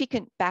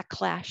significant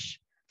backlash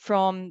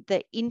from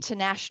the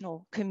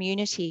international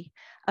community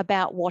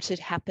about what had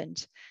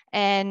happened.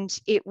 And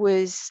it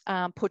was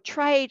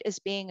portrayed as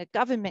being a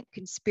government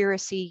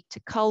conspiracy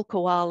to cull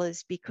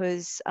koalas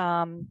because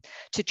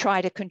to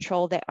try to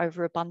control their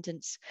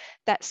overabundance.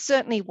 That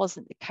certainly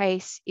wasn't the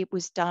case. It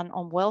was done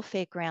on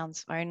welfare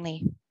grounds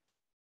only.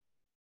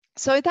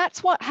 So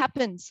that's what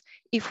happens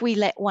if we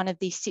let one of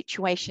these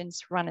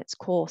situations run its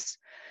course.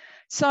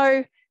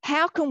 So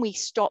how can we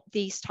stop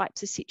these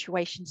types of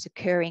situations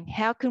occurring?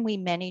 How can we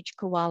manage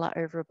koala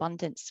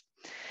overabundance?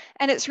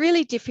 And it's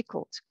really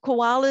difficult.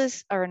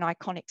 Koalas are an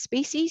iconic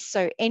species,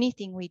 so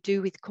anything we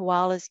do with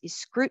koalas is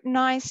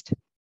scrutinized.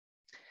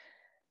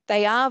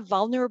 They are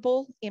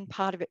vulnerable in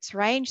part of its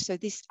range, so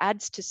this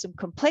adds to some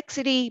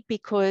complexity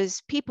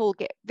because people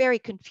get very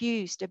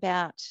confused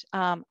about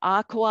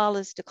are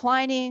koalas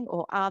declining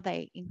or are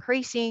they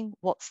increasing?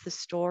 What's the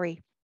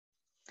story?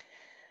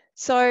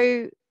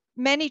 So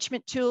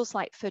management tools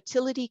like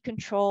fertility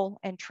control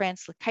and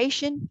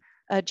translocation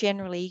are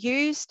generally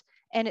used,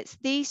 and it's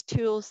these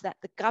tools that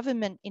the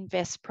government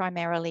invests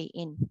primarily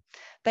in.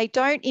 They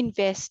don't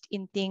invest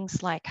in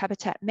things like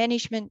habitat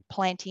management,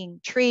 planting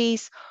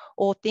trees,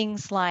 or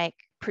things like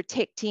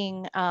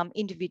protecting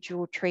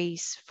individual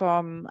trees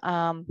from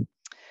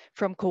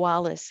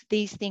koalas.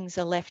 These things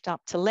are left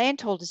up to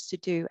landholders to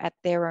do at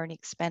their own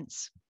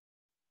expense.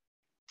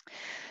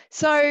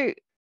 So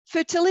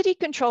fertility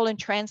control and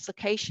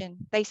translocation,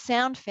 they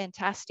sound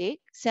fantastic,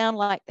 sound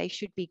like they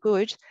should be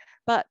good,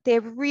 but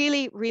they're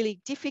really,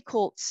 really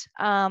difficult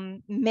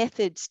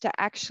methods to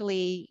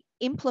actually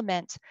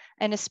implement,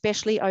 and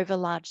especially over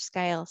large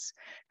scales.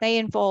 They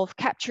involve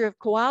capture of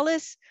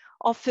koalas.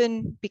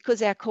 Often,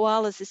 because our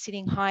koalas are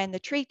sitting high in the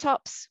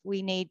treetops,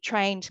 we need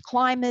trained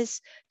climbers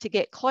to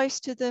get close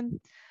to them.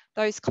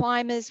 Those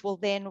climbers will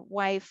then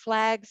wave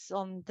flags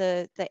on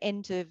the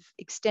end of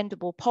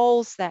extendable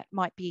poles that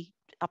might be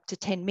up to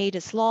 10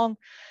 meters long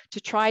to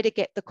try to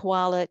get the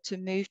koala to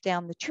move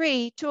down the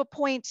tree to a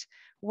point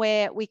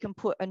where we can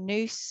put a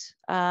noose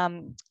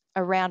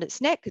around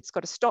its neck. It's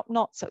got a stop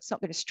knot, so it's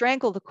not going to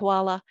strangle the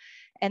koala.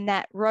 And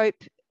that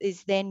rope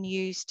is then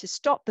used to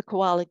stop the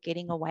koala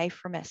getting away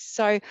from us.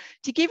 So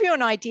to give you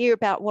an idea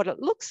about what it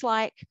looks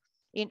like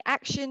in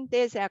action,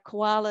 there's our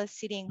koala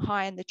sitting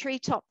high in the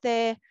treetop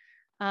there,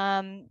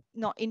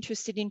 not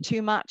interested in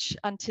too much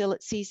until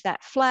it sees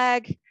that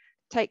flag.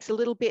 Takes a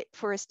little bit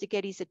for us to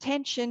get his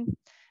attention.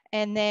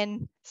 And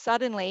then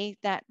suddenly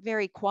that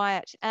very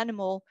quiet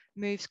animal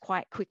moves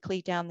quite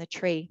quickly down the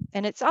tree.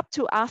 And it's up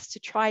to us to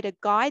try to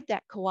guide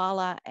that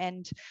koala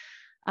and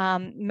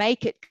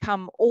make it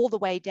come all the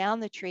way down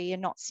the tree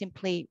and not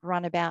simply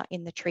run about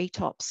in the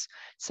treetops.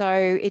 So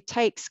it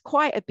takes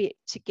quite a bit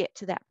to get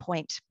to that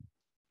point.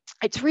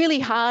 It's really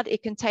hard.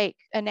 It can take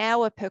an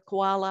hour per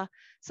koala.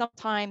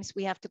 Sometimes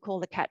we have to call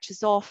the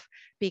catchers off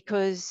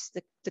because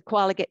the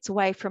koala gets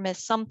away from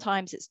us.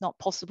 Sometimes it's not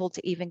possible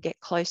to even get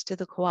close to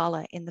the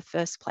koala in the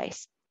first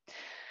place.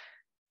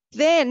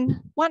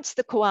 Then once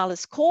the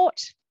koala's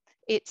caught,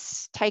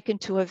 it's taken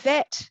to a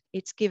vet.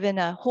 It's given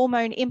a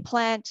hormone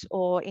implant,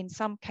 or in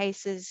some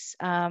cases,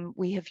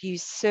 we have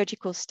used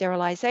surgical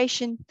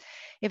sterilization.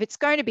 If it's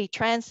going to be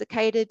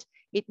translocated,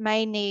 it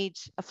may need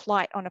a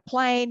flight on a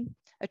plane,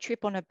 a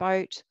trip on a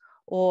boat,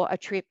 or a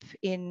trip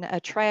in a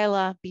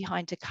trailer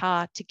behind a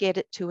car to get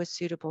it to a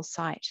suitable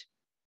site.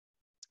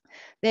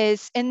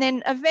 And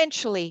then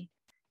eventually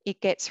it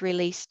gets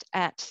released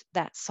at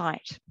that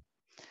site.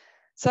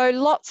 So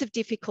lots of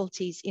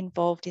difficulties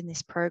involved in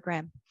this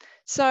program.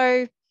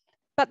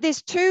 But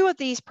there's two of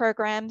these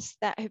programs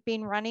that have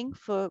been running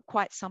for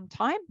quite some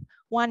time,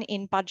 one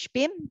in Budge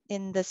Bim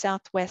in the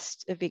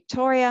southwest of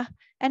Victoria,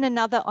 and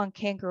another on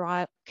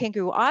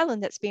Kangaroo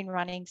Island that's been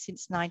running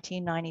since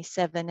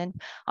 1997.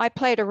 And I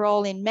played a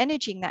role in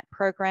managing that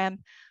program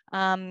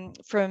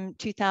from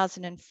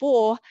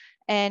 2004.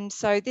 And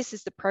so this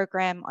is the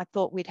program I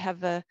thought we'd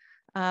have a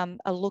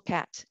look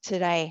at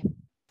today.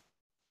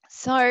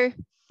 So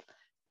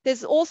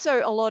there's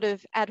also a lot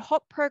of ad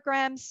hoc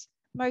programs.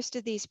 most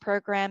of these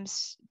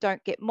programs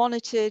don't get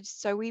monitored,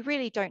 so we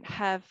really don't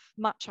have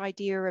much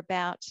idea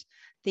about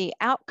the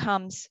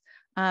outcomes,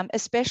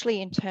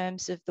 especially in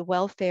terms of the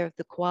welfare of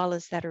the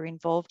koalas that are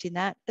involved in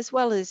that, as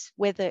well as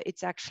whether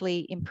it's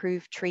actually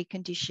improved tree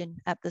condition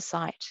at the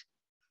site.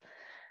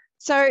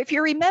 So if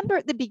you remember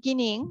at the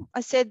beginning,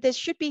 I said there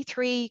should be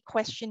 3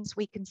 questions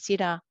we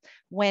consider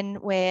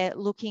when we're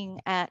looking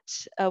at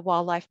a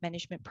wildlife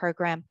management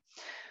program.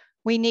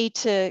 We need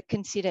to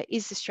consider,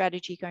 is the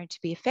strategy going to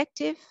be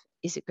effective?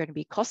 Is it going to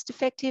be cost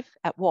effective?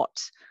 At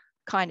what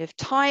kind of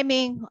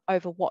timing?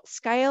 Over what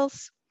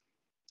scales?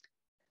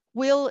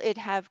 Will it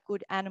have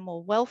good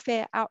animal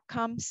welfare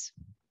outcomes?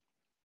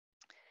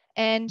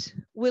 And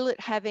will it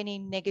have any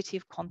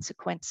negative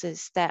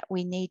consequences that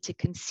we need to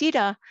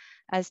consider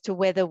as to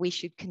whether we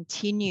should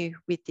continue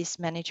with this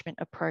management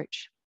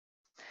approach?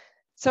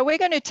 So we're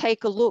going to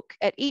take a look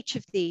at each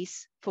of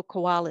these for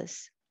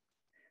koalas.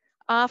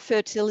 Are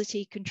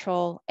fertility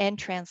control and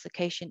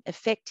translocation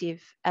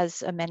effective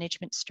as a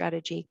management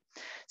strategy?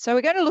 So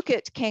we're going to look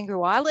at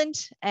Kangaroo Island,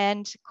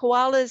 and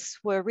koalas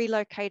were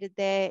relocated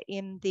there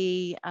in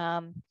the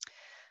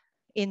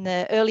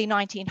early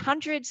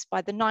 1900s.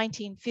 By the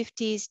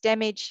 1950s,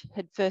 damage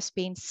had first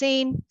been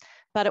seen,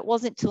 but it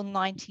wasn't until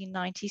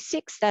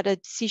 1996 that a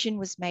decision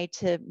was made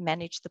to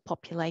manage the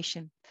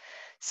population.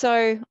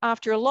 So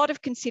after a lot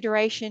of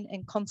consideration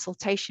and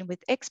consultation with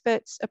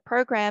experts, a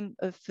program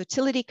of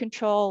fertility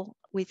control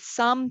with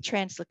some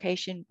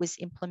translocation was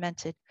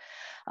implemented.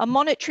 A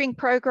monitoring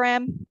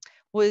program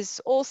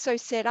was also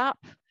set up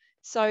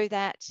so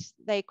that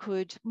they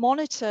could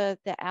monitor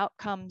the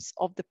outcomes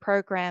of the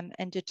program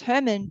and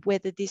determine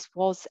whether this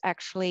was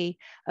actually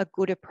a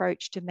good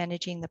approach to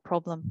managing the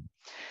problem.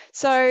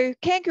 So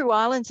Kangaroo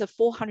Island's a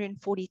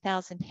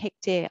 440,000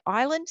 hectare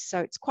island, so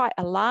it's quite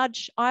a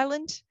large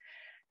island,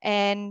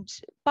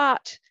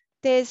 but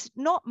there's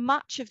not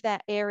much of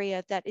that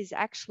area that is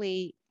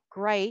actually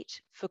great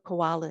for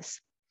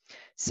koalas.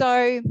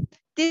 So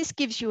this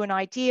gives you an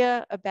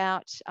idea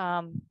about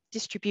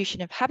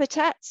distribution of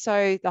habitat.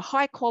 So the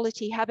high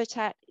quality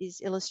habitat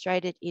is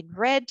illustrated in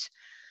red,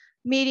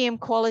 medium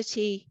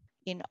quality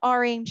in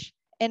orange,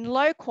 and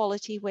low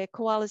quality where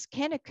koalas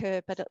can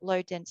occur, but at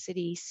low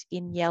densities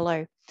in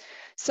yellow.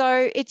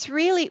 So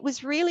it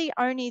was really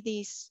only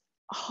these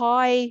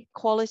high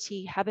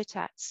quality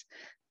habitats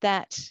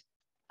that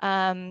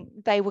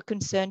they were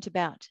concerned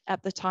about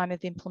at the time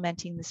of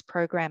implementing this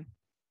program.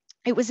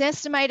 It was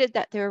estimated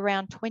that there are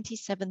around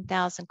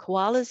 27,000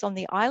 koalas on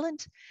the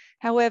island.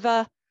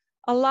 However,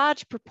 a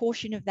large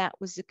proportion of that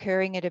was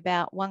occurring at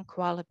about 1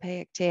 koala per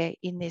hectare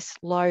in this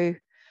low,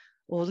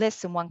 or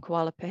less than 1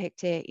 koala per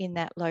hectare in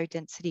that low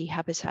density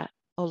habitat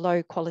or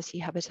low quality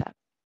habitat.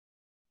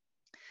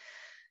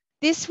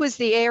 This was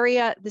the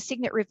area, the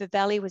Cygnet River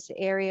Valley was the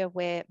area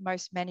where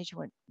most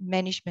management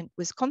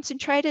was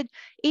concentrated.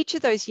 Each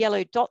of those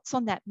yellow dots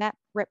on that map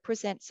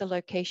represents a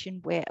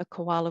location where a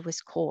koala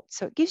was caught.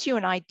 So it gives you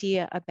an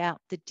idea about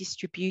the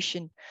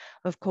distribution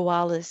of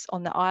koalas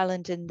on the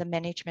island and the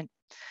management.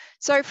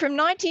 So from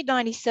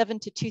 1997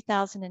 to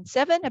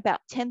 2007,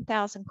 about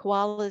 10,000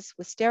 koalas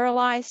were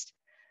sterilized.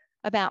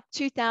 About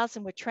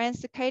 2,000 were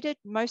translocated.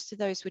 Most of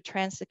those were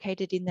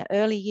translocated in the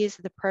early years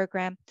of the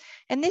program.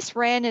 And this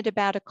ran at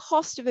about a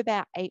cost of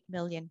about 8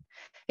 million.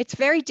 It's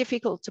very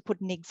difficult to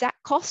put an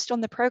exact cost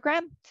on the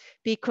program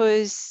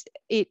because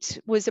it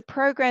was a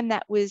program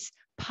that was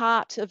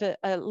part of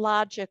a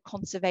larger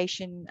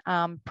conservation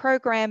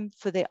program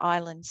for the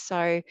island.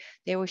 So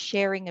there was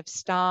sharing of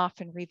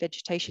staff and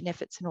revegetation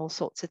efforts and all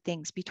sorts of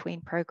things between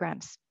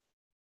programs.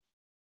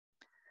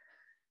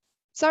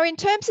 So in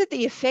terms of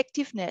the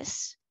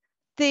effectiveness,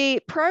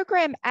 the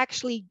program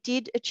actually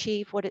did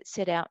achieve what it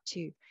set out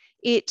to.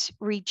 It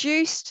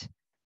reduced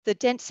the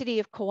density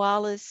of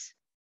koalas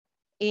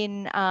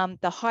in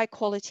the high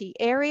quality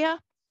area.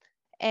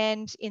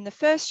 And in the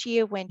first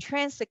year when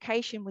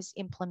translocation was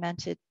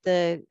implemented,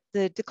 the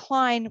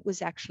decline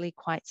was actually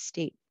quite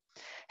steep.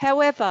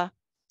 However,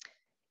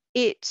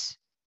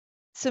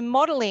 some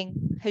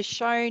modeling has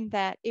shown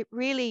that it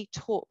really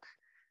took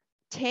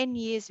 10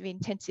 years of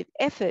intensive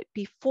effort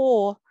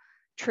before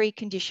tree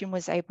condition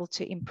was able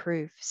to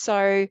improve.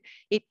 So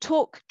it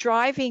took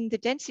driving the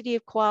density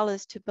of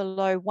koalas to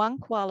below 1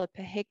 koala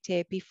per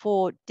hectare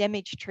before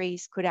damaged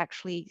trees could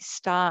actually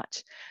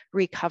start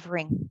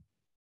recovering.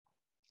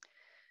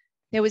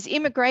 There was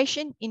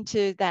immigration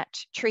into that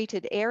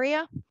treated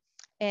area,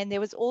 and there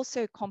was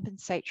also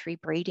compensatory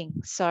breeding.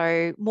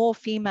 So more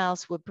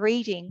females were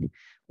breeding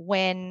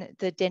when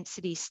the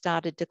density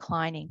started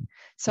declining.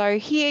 So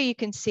here you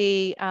can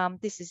see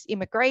this is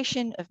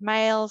immigration of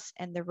males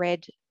and the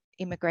red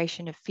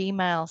immigration of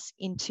females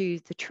into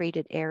the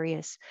treated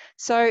areas.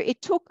 So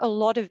it took a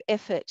lot of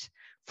effort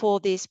for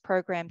this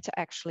program to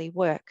actually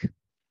work.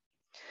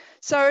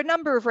 So a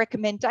number of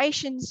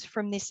recommendations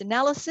from this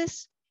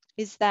analysis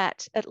is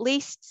that at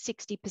least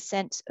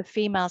 60% of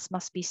females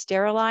must be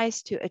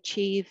sterilized to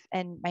achieve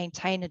and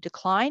maintain a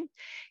decline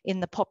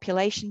in the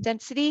population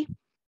density.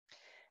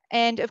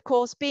 And of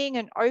course, being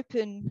an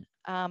open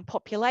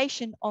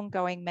population,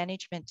 ongoing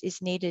management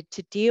is needed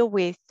to deal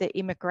with the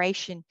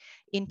immigration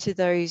into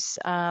those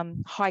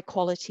high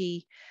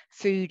quality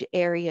food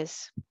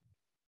areas.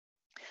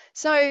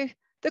 So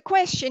the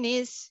question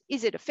is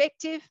it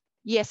effective?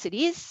 Yes, it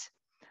is.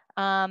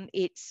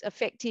 It's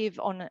effective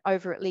on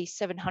over at least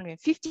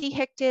 750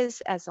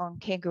 hectares, as on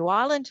Kangaroo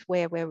Island,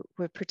 where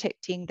we're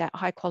protecting that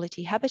high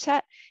quality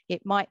habitat.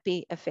 It might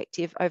be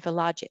effective over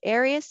larger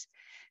areas.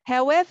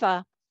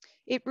 However,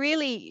 it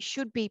really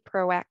should be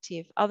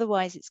proactive.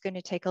 Otherwise, it's going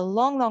to take a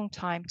long, long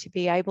time to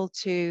be able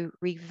to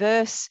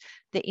reverse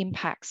the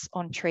impacts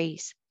on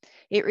trees.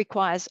 It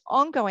requires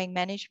ongoing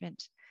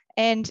management,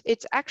 and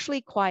it's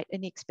actually quite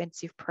an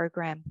expensive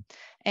program.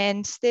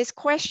 And there's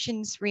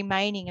questions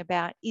remaining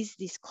about, is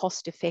this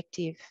cost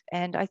effective?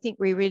 And I think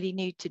we really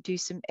need to do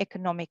some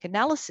economic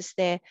analysis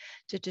there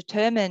to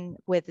determine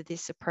whether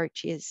this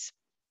approach is.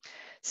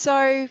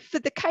 So for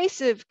the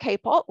case of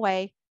Cape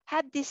Otway,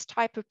 had this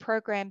type of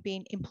program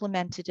been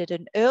implemented at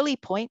an early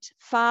point,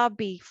 far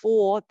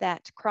before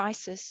that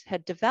crisis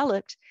had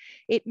developed,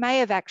 it may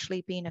have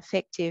actually been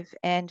effective,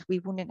 and we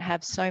wouldn't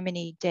have so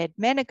many dead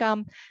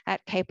menagum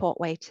at Cape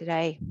Otway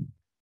today.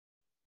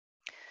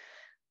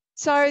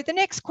 So the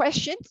next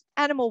question,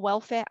 animal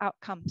welfare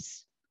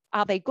outcomes.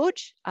 Are they good?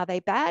 Are they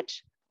bad?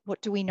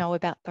 What do we know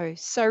about those?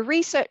 So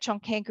research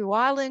on Kangaroo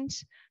Island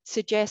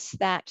suggests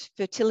that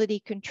fertility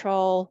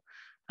control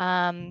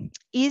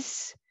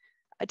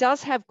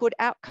does have good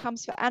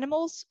outcomes for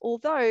animals,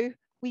 although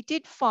we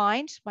did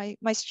find,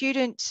 my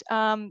student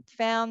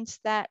found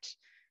that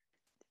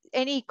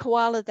any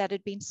koala that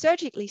had been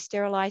surgically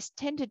sterilized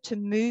tended to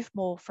move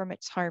more from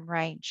its home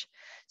range.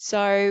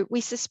 So we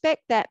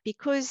suspect that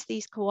because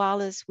these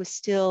koalas were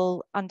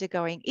still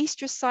undergoing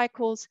estrus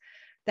cycles,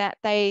 that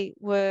they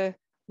were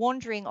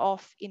wandering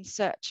off in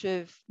search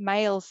of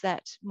males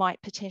that might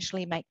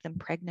potentially make them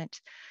pregnant.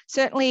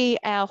 Certainly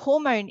our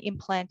hormone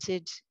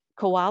implanted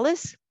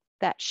koalas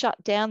that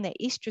shut down their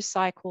estrus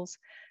cycles,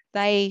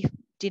 they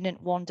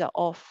didn't wander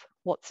off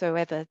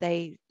whatsoever.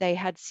 They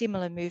had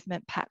similar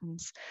movement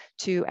patterns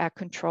to our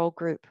control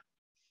group.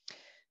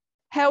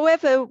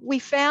 However, we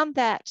found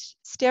that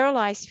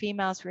sterilized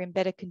females were in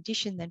better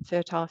condition than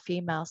fertile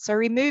females. So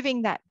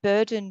removing that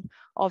burden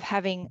of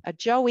having a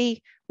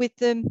joey with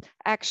them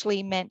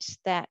actually meant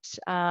that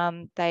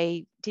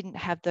they didn't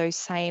have those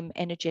same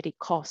energetic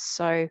costs,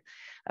 so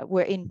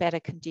were in better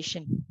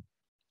condition.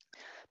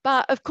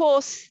 But of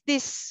course,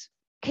 this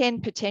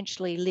can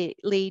potentially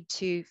lead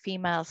to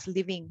females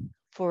living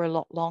for a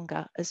lot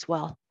longer as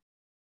well.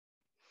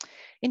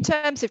 In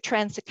terms of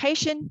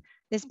translocation,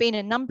 there's been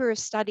a number of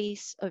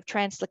studies of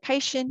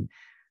translocation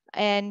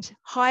and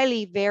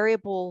highly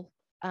variable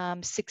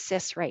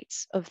success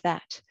rates of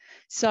that.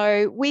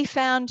 So we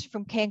found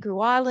from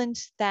Kangaroo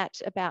Island that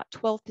about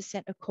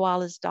 12% of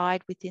koalas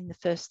died within the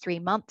first 3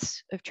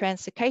 months of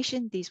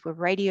translocation. These were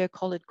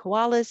radio-collared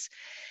koalas.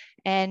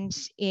 And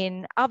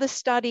in other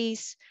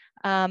studies,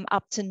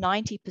 up to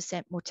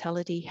 90%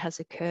 mortality has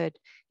occurred.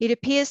 It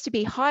appears to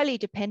be highly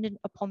dependent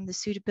upon the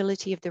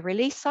suitability of the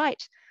release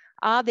site.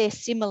 Are there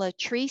similar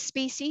tree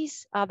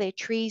species? Are there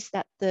trees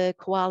that the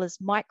koala's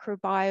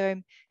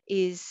microbiome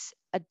is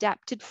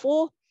adapted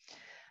for?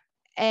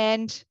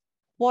 And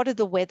what are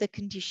the weather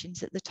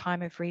conditions at the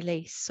time of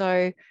release?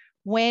 So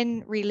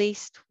when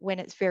released, when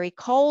it's very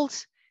cold,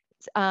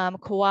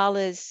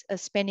 koalas are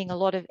spending a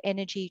lot of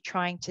energy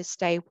trying to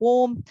stay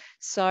warm,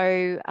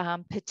 so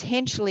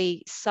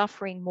potentially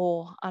suffering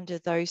more under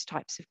those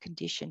types of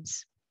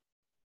conditions.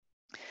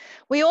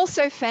 We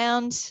also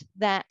found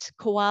that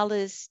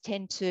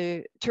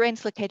translocated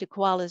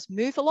koalas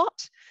move a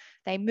lot.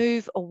 They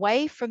move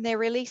away from their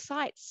release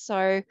sites.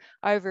 So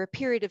over a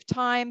period of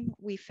time,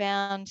 we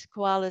found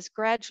koalas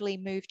gradually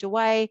moved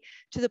away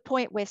to the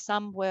point where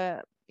some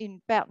were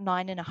in about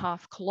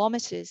 9.5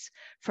 kilometers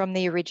from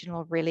the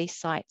original release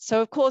site.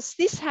 So of course,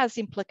 this has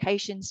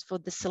implications for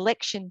the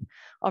selection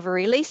of a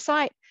release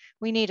site.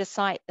 We need a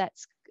site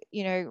that's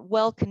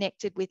well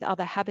connected with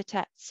other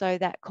habitats so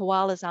that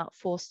koalas aren't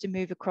forced to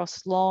move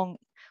across long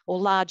or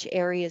large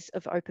areas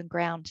of open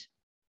ground.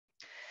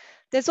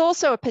 There's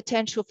also a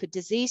potential for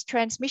disease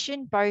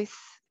transmission, both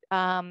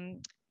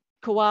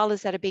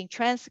koalas that are being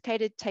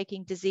translocated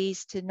taking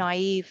disease to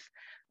naive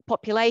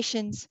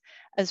populations,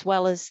 as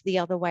well as the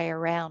other way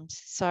around.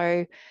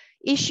 So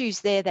issues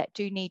there that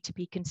do need to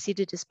be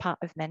considered as part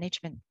of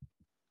management.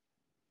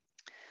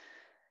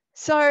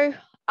 So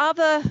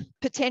other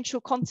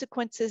potential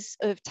consequences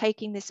of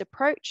taking this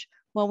approach,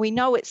 well, we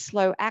know it's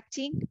slow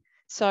acting,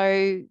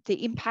 so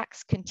the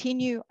impacts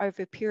continue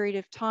over a period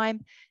of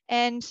time.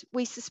 And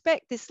we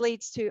suspect this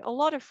leads to a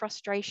lot of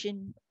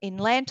frustration in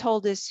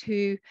landholders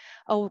who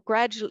are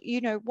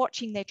gradually,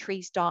 watching their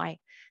trees die.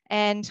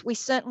 And we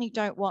certainly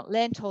don't want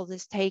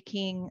landholders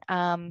taking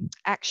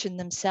action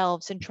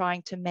themselves and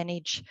trying to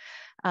manage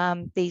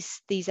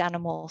these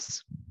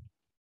animals.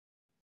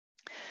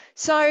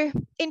 So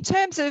in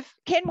terms of,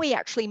 can we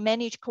actually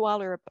manage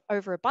koala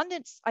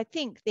overabundance? I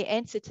think the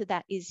answer to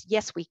that is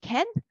yes, we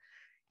can.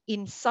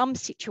 In some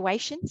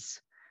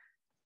situations,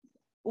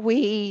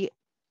 we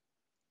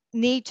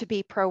need to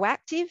be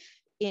proactive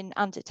in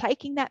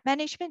undertaking that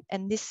management,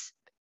 and this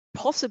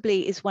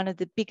possibly is one of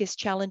the biggest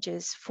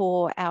challenges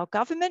for our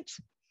government.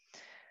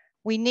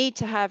 We need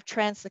to have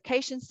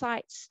translocation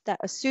sites that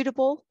are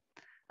suitable,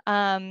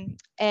 and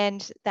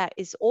that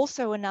is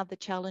also another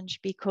challenge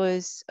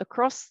because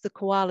across the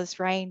koalas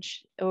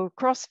range or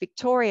across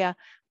Victoria,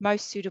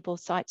 most suitable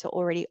sites are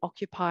already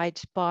occupied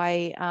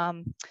by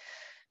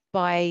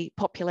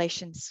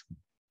populations.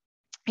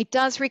 It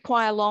does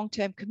require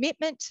long-term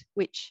commitment,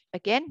 which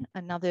again,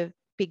 another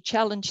big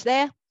challenge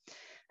there,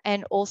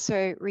 and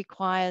also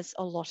requires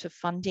a lot of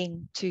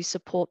funding to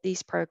support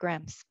these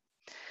programs.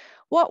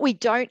 What we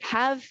don't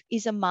have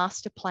is a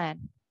master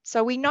plan.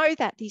 So we know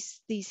that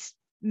these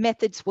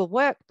methods will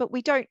work, but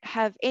we don't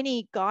have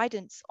any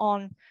guidance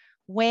on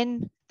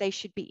when they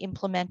should be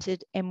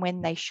implemented and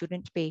when they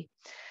shouldn't be.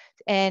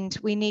 And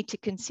we need to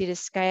consider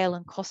scale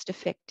and cost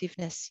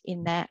effectiveness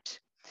in that.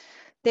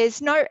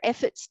 There's no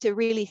efforts to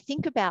really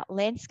think about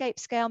landscape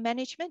scale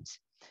management.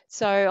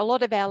 So a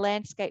lot of our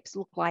landscapes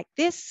look like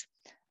this,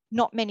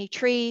 not many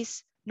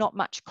trees, not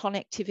much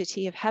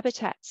connectivity of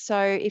habitats.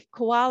 So if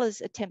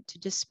koalas attempt to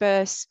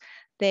disperse,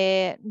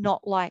 they're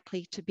not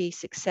likely to be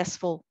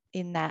successful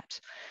in that.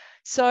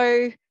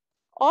 So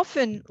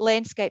often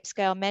landscape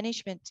scale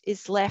management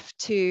is left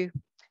to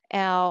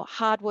our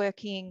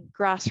hardworking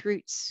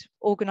grassroots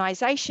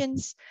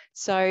organisations.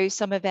 So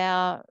some of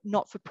our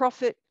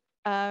not-for-profit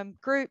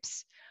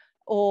groups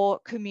or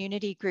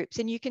community groups.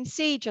 And you can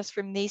see just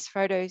from these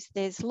photos,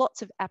 there's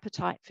lots of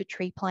appetite for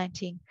tree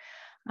planting.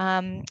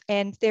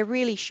 And there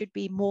really should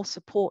be more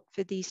support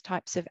for these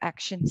types of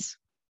actions.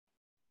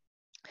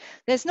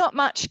 There's not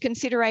much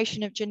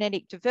consideration of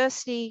genetic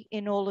diversity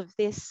in all of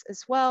this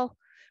as well.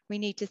 We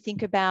need to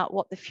think about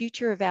what the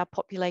future of our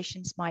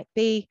populations might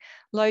be.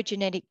 Low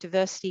genetic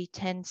diversity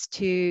tend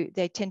to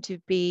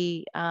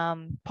be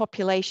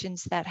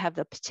populations that have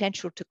the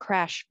potential to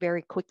crash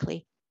very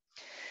quickly.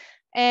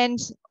 And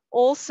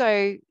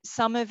also,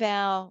 some of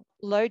our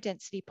low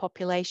density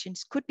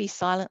populations could be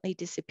silently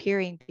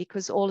disappearing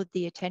because all of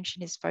the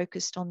attention is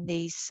focused on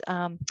these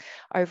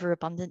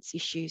overabundance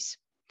issues.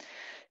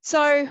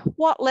 So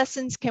what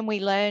lessons can we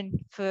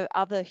learn for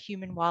other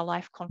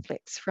human-wildlife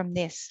conflicts from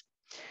this?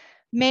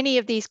 Many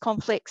of these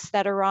conflicts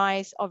that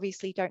arise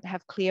obviously don't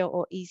have clear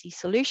or easy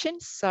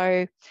solutions.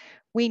 So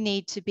we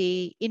need to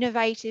be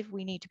innovative.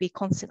 We need to be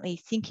constantly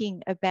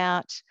thinking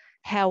about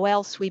how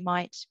else we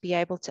might be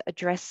able to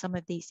address some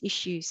of these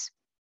issues.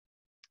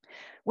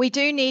 We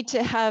do need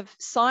to have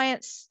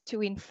science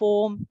to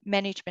inform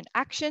management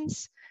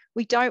actions.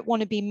 We don't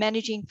want to be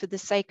managing for the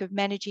sake of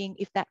managing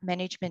if that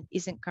management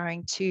isn't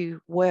going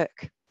to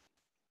work.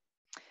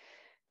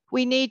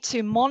 We need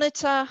to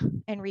monitor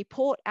and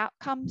report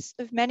outcomes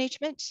of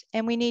management,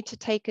 and we need to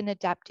take an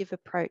adaptive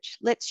approach.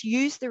 Let's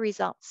use the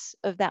results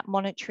of that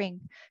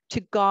monitoring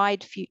to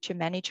guide future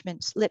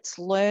management. Let's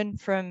learn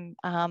from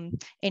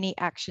any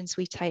actions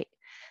we take.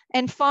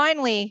 And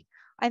finally,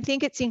 I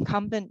think it's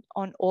incumbent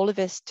on all of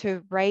us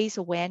to raise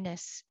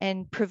awareness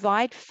and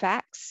provide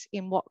facts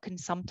in what can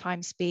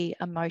sometimes be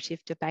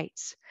emotive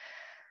debates.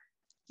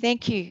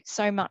 Thank you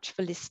so much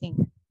for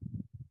listening.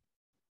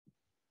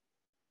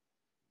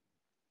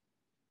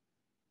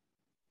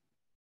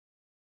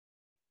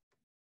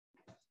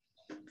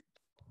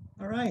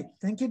 All right,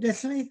 thank you,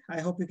 Desley.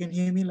 I hope you can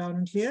hear me loud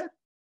and clear.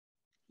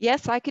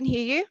 Yes, I can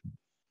hear you.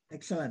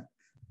 Excellent.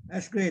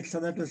 That's great. So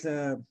that was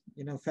a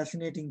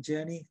fascinating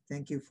journey.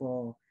 Thank you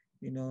for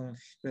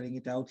spelling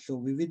it out so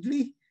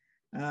vividly.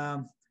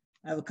 I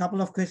have a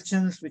couple of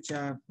questions which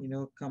are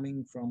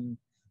coming from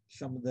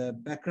some of the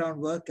background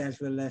work as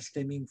well as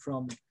stemming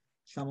from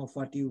some of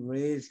what you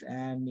raised,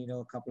 and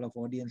a couple of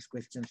audience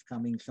questions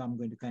coming. So I'm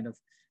going to kind of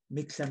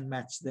mix and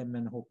match them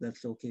and hope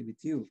that's okay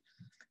with you.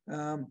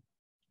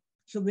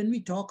 So when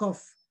we talk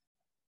of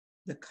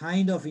the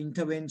kind of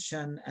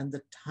intervention and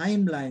the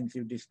timelines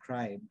you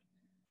described,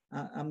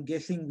 I'm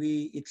guessing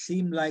it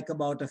seemed like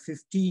about a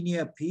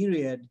 15-year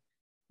period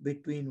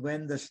between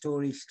when the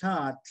story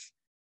starts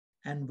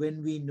and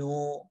when we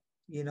know,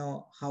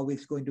 how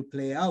it's going to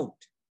play out,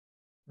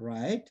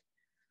 right?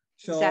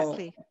 So,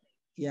 exactly.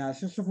 Yeah,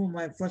 so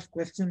my first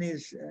question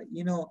is,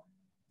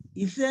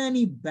 is there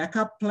any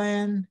backup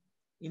plan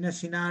in a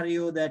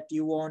scenario that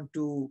you want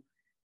to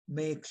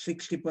make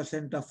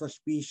 60% of a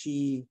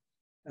species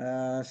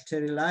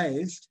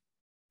sterilized,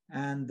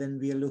 and then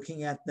we are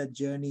looking at that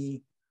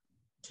journey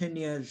 10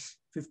 years,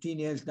 15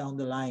 years down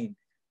the line?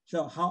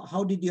 So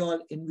how did you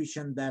all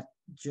envision that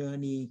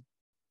journey?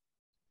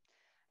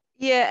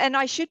 Yeah, and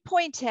I should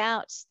point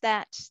out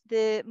that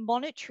the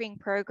monitoring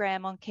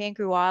program on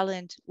Kangaroo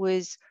Island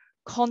was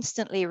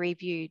constantly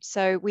reviewed.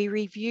 So we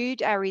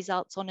reviewed our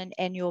results on an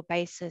annual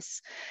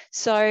basis.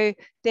 So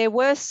there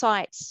were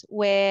sites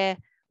where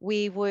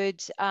we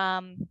would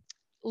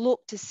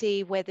look to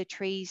see whether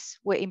trees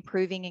were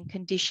improving in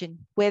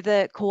condition,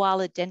 whether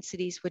koala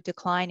densities were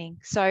declining.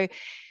 So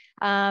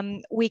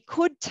we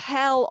could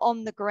tell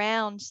on the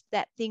ground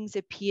that things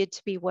appeared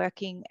to be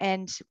working,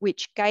 and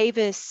which gave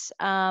us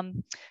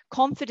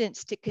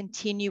confidence to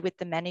continue with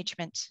the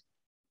management.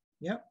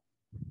 Yeah.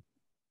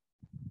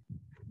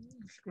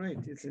 great.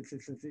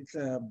 It's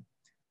a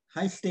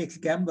high stakes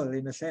gamble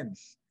in a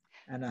sense,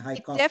 and a high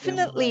It cost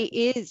definitely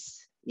gamble.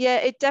 is. Yeah,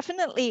 it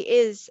definitely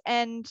is.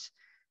 And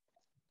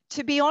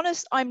to be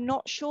honest, I'm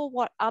not sure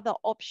what other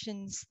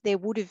options there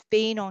would have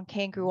been on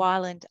Kangaroo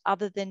Island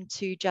other than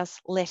to just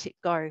let it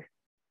go.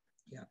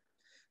 Yeah.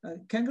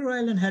 Kangaroo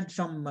Island had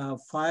some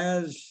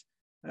fires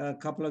a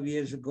couple of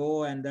years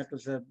ago, and that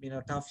was a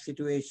tough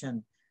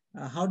situation.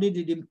 How did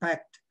it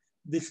impact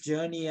this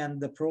journey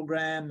and the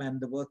program and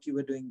the work you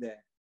were doing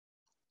there?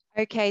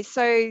 Okay,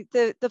 so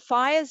the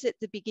fires at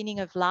the beginning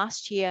of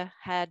last year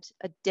had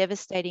a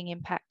devastating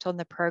impact on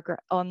the program,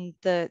 on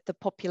the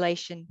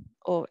population,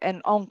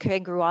 and on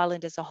Kangaroo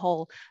Island as a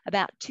whole.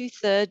 About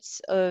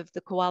 2/3 of the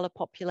koala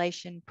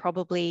population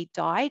probably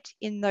died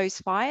in those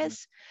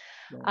fires.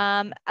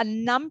 A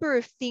number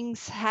of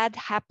things had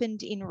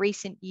happened in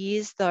recent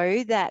years,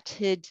 though, that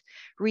had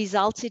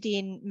resulted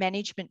in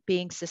management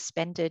being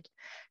suspended.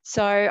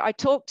 So I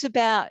talked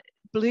about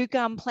blue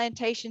gum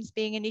plantations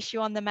being an issue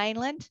on the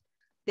mainland.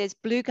 There's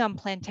blue gum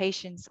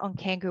plantations on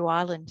Kangaroo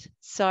Island.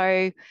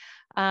 So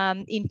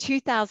in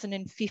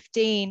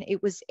 2015,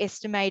 it was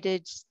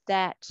estimated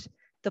that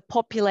the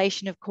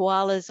population of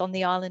koalas on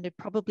the island had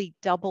probably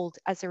doubled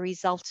as a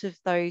result of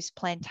those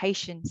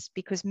plantations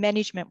because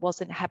management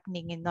wasn't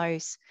happening in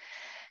those.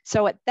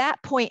 So at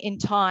that point in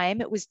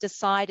time, it was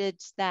decided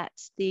that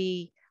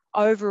the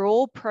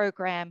overall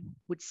program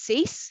would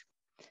cease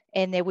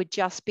and there would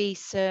just be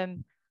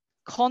some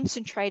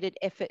concentrated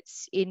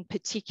efforts in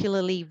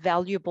particularly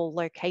valuable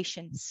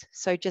locations.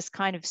 So just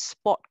kind of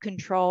spot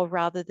control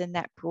rather than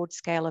that broad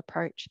scale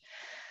approach.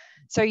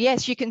 So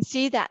yes, you can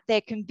see that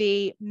there can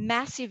be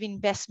massive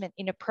investment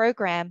in a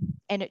program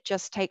and it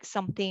just takes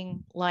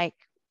something like,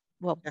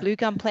 well, blue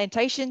gum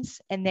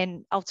plantations and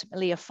then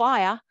ultimately a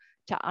fire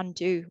to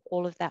undo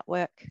all of that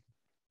work.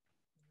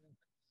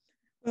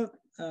 Well,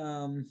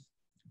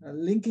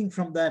 linking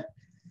from that,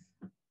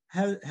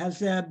 has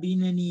there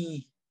been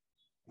any,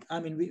 I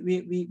mean,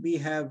 we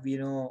have,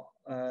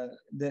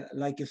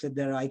 like you said,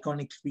 there are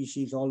iconic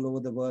species all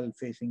over the world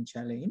facing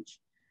challenge.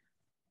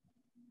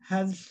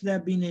 Has there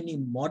been any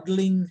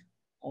modeling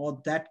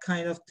or that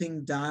kind of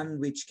thing done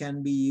which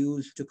can be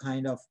used to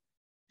kind of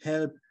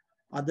help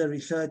other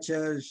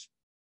researchers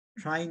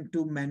trying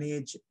to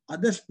manage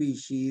other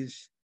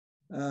species,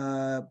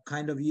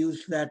 kind of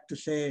use that to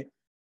say,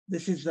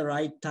 this is the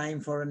right time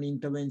for an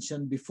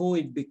intervention before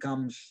it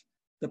becomes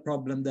the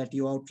problem that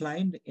you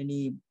outlined?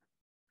 Any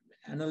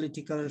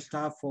analytical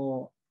stuff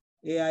or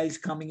AI is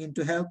coming in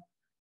to help?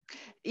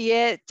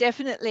 Yeah,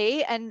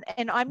 definitely. And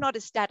I'm not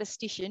a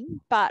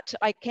statistician, but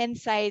I can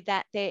say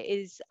that there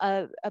is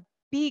a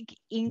big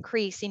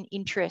increase in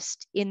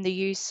interest in the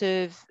use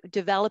of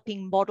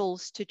developing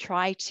models to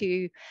try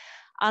to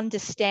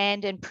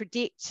understand and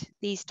predict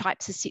these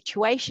types of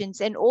situations,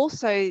 and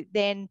also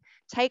then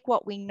take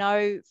what we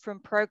know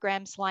from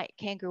programs like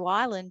Kangaroo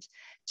Island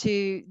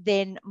to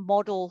then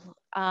model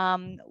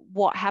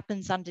what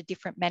happens under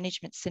different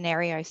management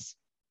scenarios.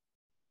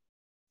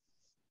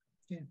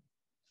 Yeah.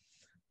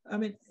 I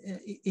mean,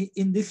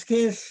 in this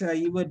case,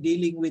 you were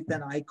dealing with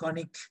an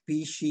iconic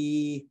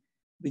species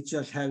which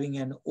was having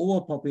an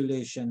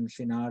overpopulation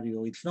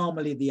scenario. It's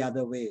normally the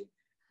other way,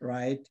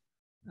 right?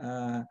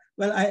 Well,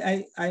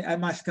 I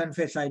must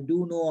confess, I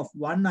do know of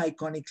one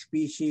iconic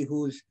species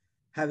who's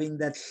having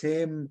that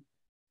same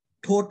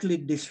totally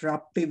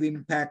disruptive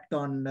impact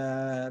on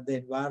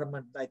the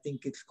environment. I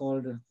think it's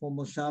called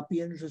Homo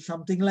sapiens or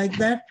something like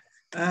that.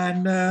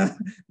 And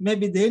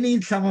maybe they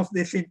need some of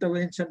this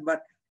intervention,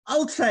 but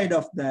outside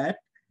of that,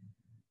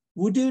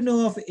 would you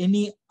know of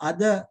any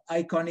other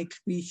iconic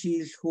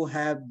species who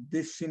have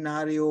this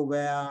scenario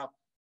where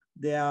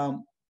they are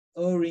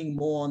erring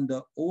more on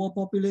the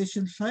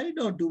overpopulation side,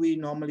 or do we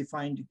normally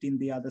find it in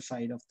the other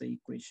side of the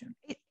equation?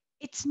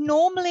 It's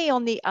normally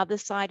on the other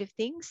side of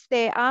things.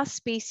 There are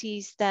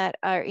species that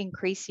are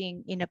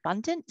increasing in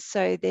abundance.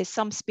 So there's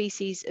some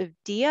species of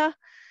deer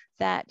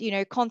that,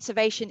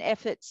 conservation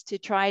efforts to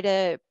try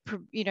to,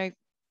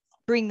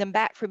 bring them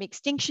back from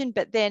extinction,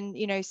 but then,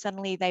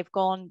 suddenly they've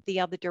gone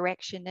the other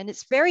direction. And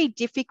it's very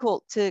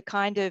difficult to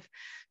kind of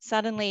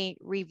suddenly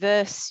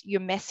reverse your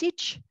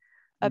message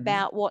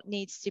about what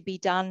needs to be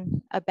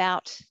done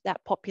about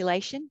that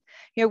population.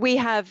 We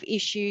have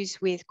issues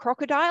with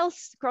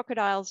crocodiles.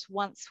 Crocodiles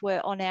once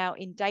were on our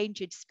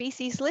endangered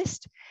species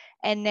list,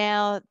 and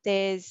now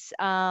there's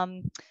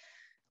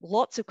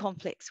lots of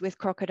conflicts with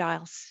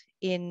crocodiles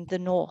in the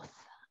north.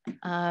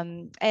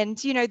 And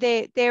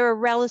they're a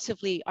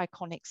relatively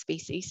iconic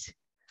species.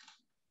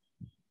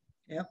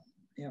 Yeah.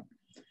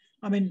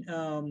 I mean,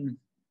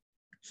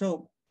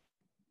 so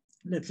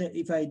let's say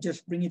if I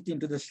just bring it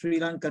into the Sri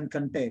Lankan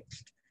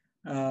context,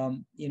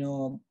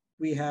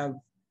 we have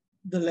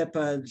the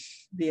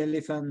leopards, the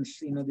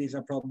elephants. These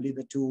are probably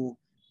the two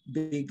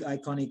big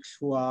iconics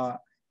who are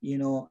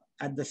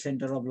at the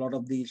center of a lot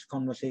of these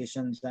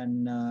conversations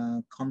and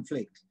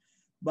conflicts.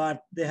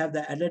 But they have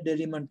the added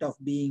element of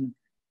being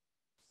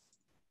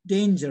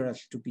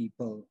dangerous to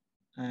people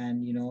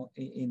and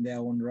in their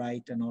own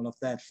right and all of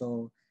that.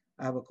 So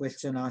I have a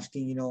question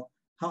asking,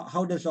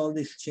 how does all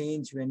this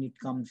change when it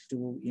comes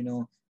to,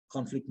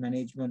 conflict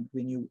management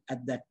when you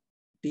add that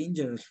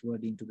dangerous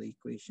word into the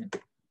equation?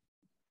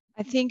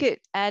 I think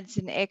it adds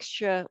an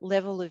extra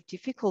level of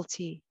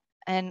difficulty,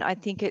 and I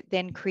think it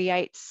then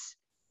creates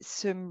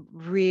some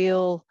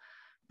real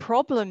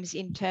problems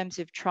in terms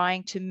of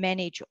trying to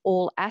manage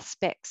all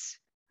aspects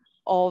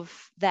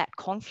of that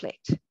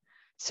conflict.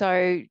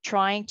 So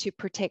trying to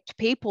protect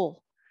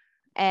people,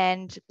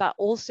 but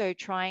also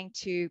trying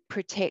to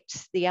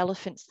protect the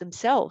elephants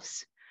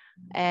themselves,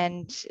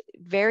 and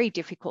very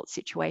difficult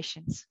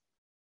situations.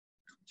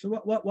 So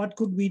what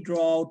could we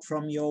draw out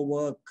from your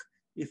work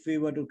if we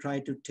were to try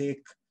to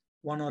take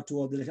one or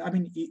two of the, I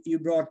mean, you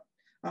brought,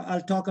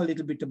 I'll talk a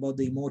little bit about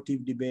the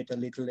emotive debate a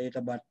little later,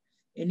 but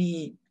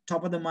any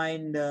top of the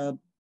mind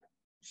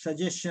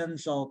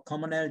suggestions or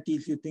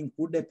commonalities you think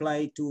would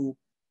apply to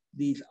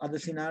these other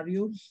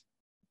scenarios?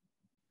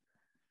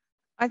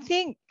 I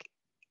think,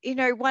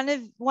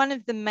 one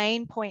of the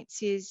main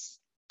points is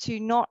to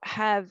not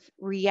have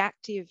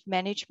reactive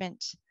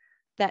management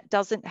that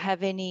doesn't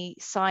have any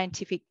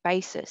scientific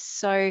basis.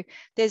 So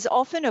there's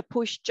often a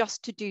push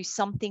just to do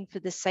something for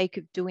the sake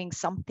of doing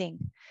something.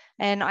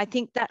 And I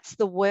think that's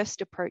the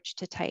worst approach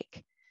to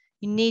take.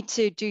 You need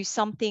to do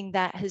something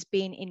that has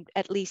been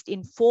at least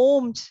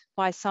informed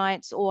by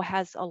science or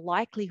has a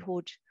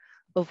likelihood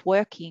of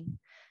working,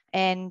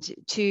 and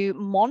to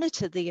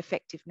monitor the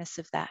effectiveness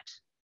of that.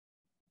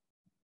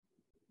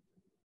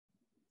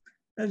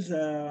 As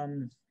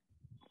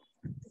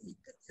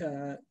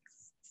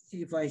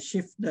if I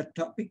shift the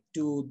topic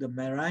to the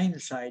marine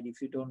side,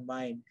 if you don't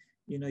mind,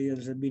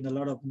 there's been a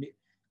lot of,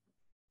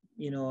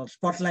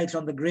 spotlights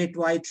on the great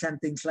whites and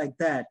things like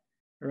that,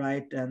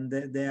 right? And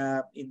they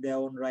are in their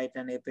own right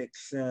an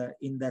apex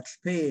in that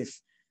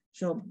space.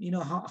 So,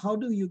 how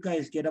do you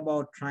guys get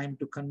about trying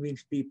to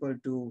convince people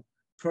to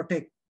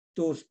protect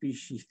those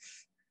species?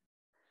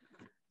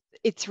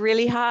 It's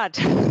really hard.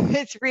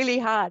 It's really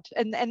hard.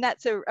 And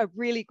that's a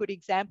really good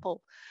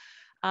example.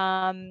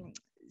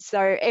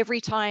 So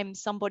every time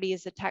somebody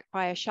is attacked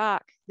by a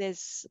shark,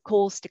 there's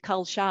calls to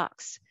cull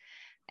sharks.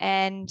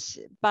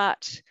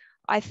 But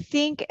I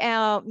think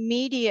our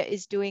media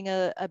is doing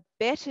a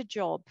better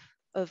job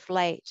of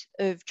late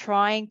of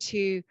trying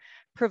to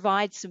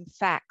provide some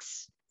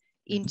facts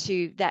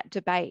into that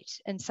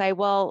debate and say,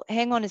 well,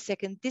 hang on a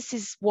second, this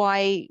is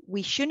why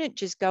we shouldn't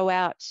just go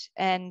out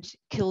and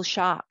kill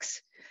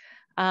sharks,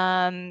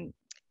 for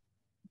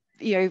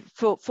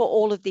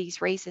all of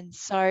these reasons.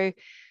 So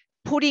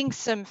putting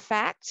some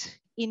fact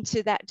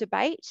into that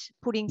debate,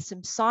 putting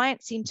some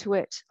science into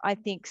it, I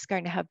think is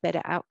going to have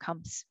better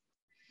outcomes.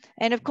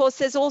 And of course,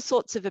 there's all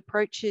sorts of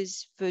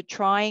approaches for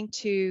trying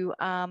to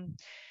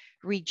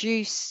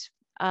reduce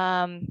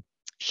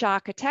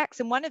shark attacks.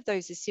 And one of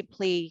those is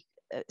simply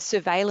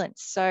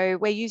surveillance. So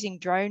we're using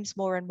drones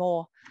more and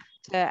more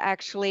to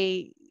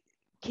actually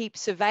keep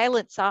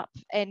surveillance up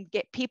and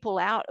get people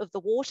out of the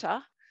water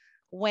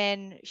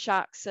when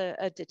sharks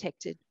are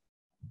detected.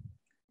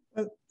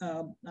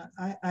 Well,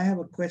 I have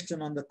a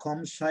question on the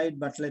comms side,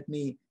 but let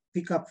me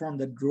pick up from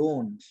the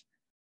drones.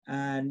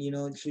 And,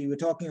 so you were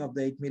talking of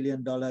the $8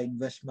 million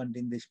investment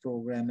in this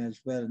program as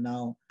well.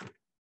 Now,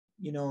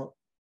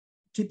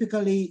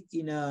 typically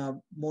in a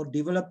more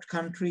developed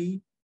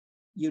country,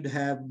 you'd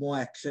have more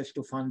access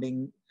to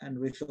funding and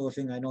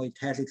resourcing. I know it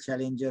has its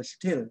challenges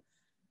still,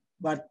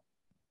 but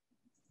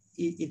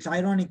it's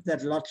ironic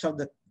that lots of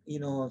the,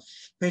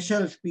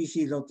 special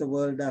species of the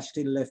world are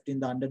still left in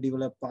the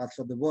underdeveloped parts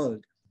of the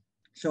world.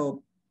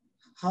 So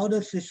how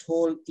does this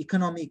whole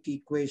economic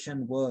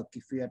equation work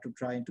if we are to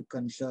try to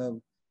conserve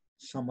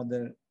some of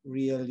the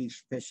really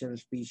special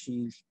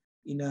species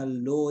in a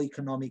low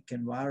economic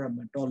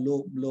environment or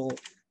lower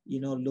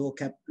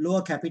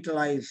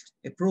capitalized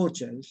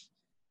approaches?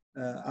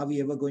 Are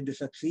we ever going to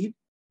succeed?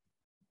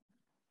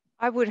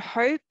 I would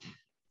hope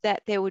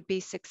that there would be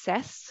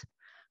success.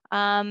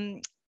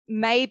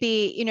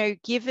 Maybe,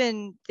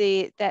 given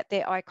that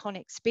they're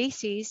iconic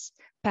species,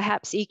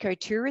 perhaps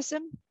ecotourism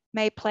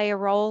may play a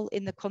role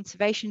in the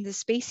conservation of the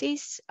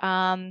species,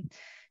 gain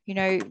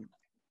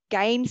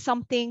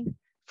something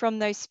from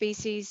those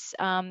species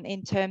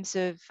in terms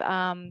of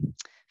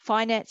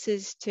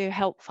finances to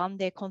help fund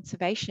their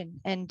conservation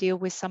and deal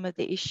with some of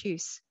the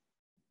issues.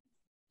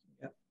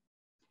 Yep.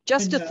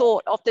 Just a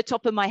thought off the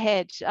top of my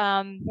head.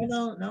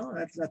 No,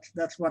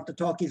 that's what the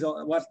talk is,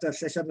 what a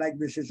session like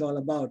this is all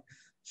about.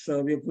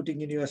 So we're putting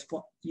you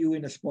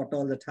in a spot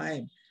all the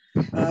time.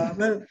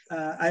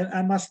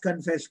 I must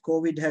confess,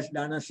 COVID has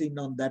done us in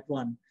on that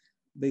one,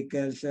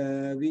 because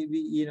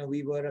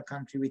we were a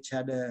country which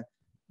had a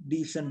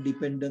decent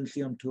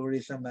dependency on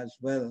tourism as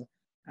well.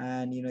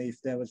 And,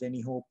 if there was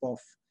any hope of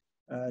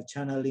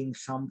channeling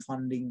some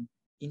funding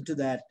into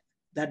that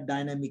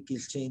dynamic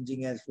is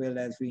changing as well,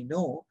 as we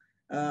know.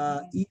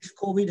 Is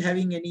COVID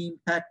having any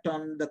impact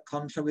on the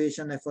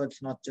conservation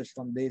efforts, not just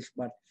on this,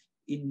 but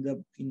in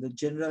the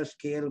general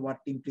scale? What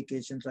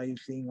implications are you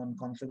seeing on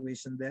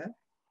conservation there?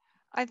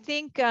 I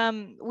think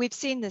we've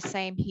seen the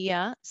same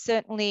here.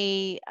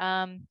 Certainly,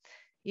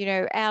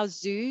 our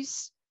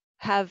zoos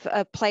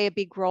play a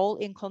big role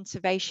in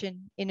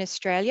conservation in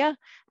Australia.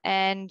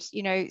 And,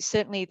 you know,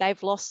 certainly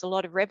they've lost a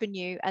lot of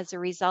revenue as a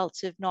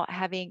result of not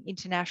having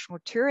international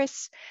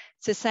tourists.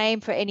 It's the same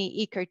for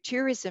any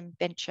ecotourism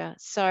venture.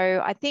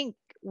 So I think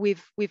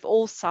we've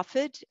all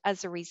suffered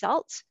as a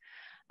result.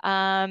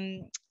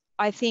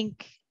 I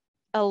think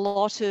a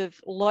lot of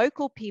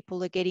local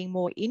people are getting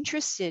more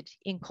interested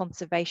in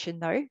conservation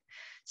though.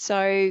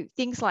 So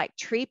things like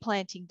tree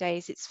planting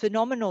days, it's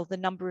phenomenal the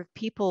number of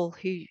people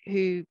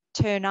who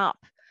turn up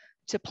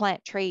to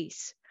plant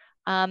trees.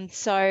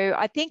 So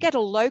I think at a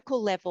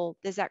local level,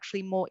 there's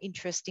actually more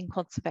interest in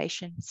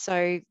conservation.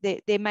 So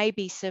there may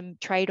be some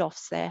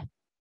trade-offs there.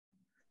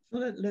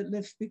 So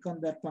let's speak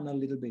on that one a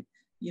little bit.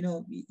 You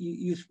know,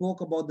 you spoke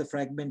about the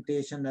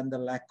fragmentation and the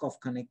lack of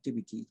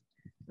connectivity,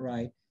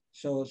 right?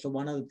 So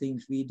one of the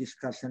things we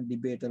discuss and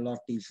debate a lot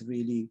is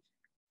really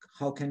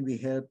how can we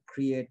help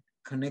create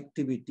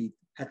connectivity,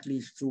 at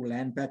least through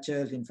land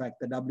patches. In fact,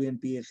 the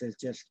WNPS has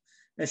just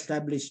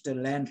established a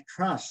land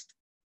trust,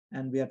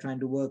 and we are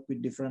trying to work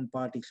with different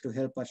parties to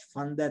help us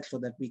fund that so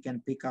that we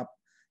can pick up,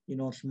 you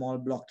know, small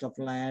blocks of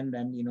land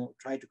and, you know,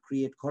 try to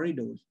create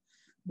corridors.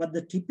 But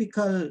the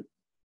typical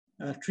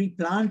tree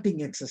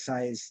planting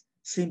exercise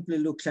simply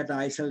looks at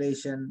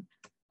isolated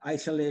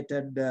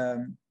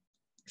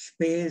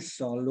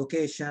space or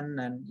location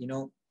and, you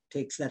know,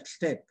 takes that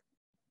step.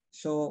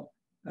 So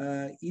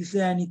is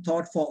there any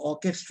thought for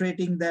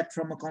orchestrating that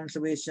from a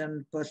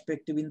conservation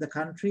perspective in the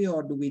country,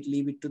 or do we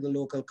leave it to the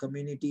local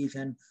communities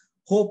and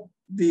hope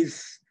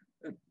these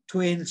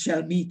twain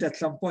shall meet at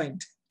some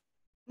point?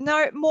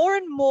 No, more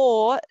and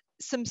more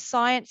some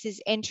science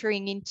is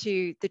entering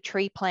into the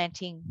tree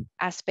planting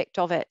aspect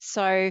of it.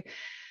 So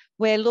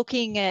we're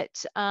looking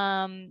at,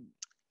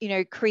 you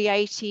know,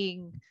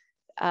 creating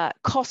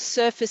cost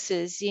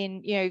surfaces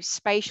in, you know,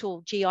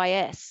 spatial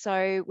GIS.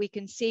 So we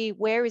can see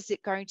where is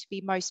it going to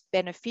be most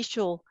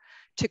beneficial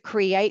to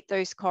create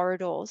those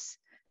corridors.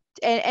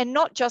 And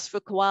not just for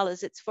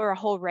koalas, it's for a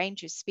whole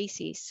range of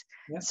species.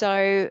 Yeah.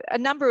 So a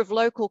number of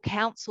local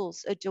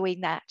councils are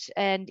doing that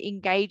and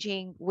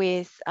engaging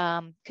with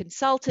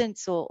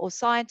consultants or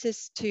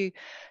scientists to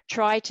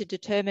try to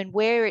determine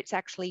where it's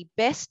actually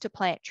best to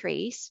plant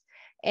trees,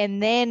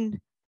 and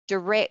then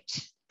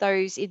direct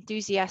those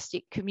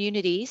enthusiastic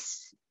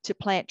communities to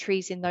plant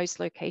trees in those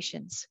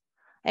locations.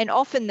 And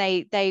often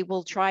they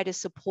will try to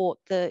support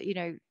the, you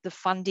know, the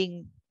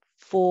funding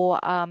for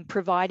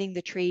providing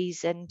the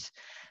trees and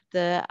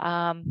the,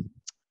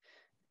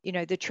 you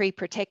know, the tree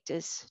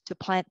protectors to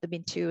plant them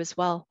into as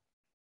well.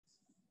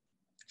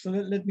 So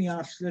let me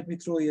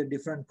throw you a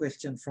different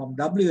question from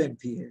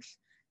WNPS.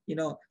 You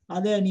know,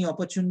 are there any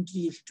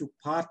opportunities to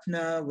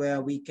partner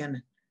where we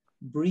can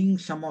bring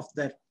some of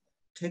that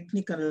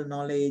technical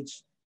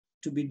knowledge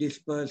to be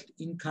dispersed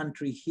in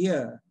country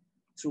here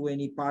through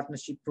any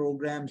partnership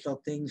programs or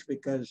things,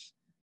 because,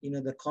 you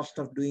know, the cost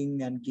of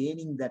doing and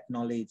gaining that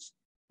knowledge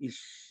is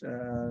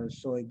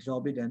so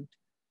exorbitant.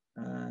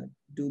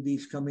 Do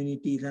these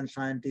communities and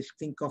scientists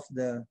think of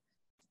the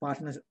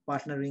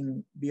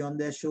partnering beyond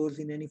their shores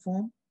in any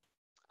form?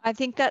 I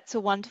think that's a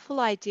wonderful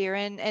idea.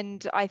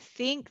 And I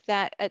think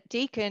that at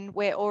Deakin,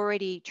 we're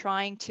already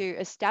trying to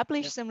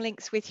establish some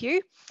links with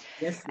you.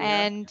 Yes,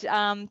 and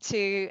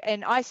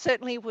I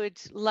certainly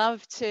would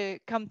love to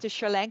come to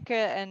Sri Lanka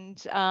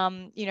and,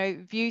 you know,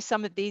 view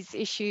some of these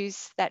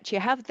issues that you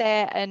have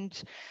there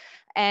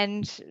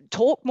and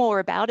talk more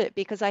about it,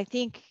 because I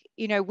think,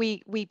 you know,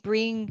 we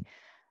bring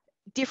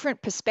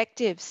different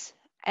perspectives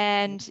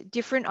and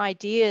different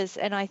ideas.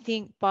 And I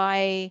think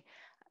by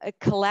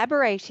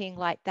collaborating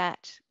like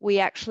that, we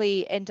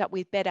actually end up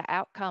with better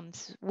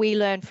outcomes. We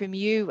learn from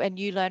you and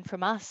you learn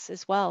from us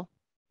as well.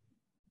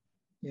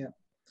 Yeah.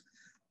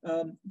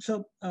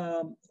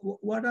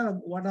 What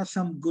are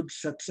some good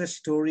success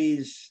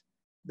stories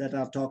that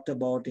are talked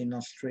about in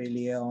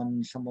Australia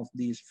on some of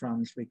these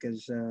fronts?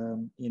 Because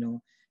you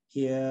know,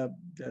 here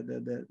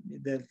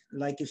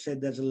like you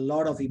said, there's a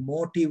lot of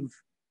emotive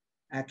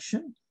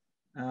action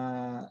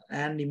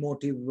and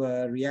emotive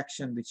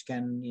reaction, which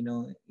can, you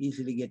know,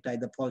 easily get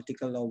either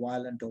political or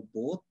violent or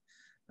both.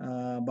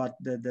 But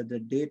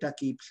the data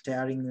keeps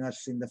staring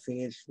us in the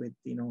face with,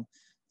 you know,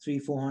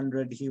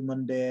 300-400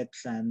 human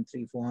deaths and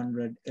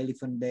 300-400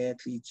 elephant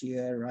deaths each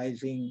year,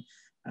 rising.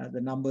 The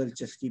numbers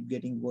just keep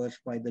getting worse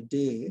by the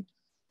day.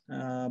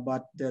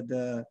 But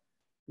the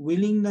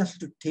willingness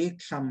to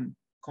take some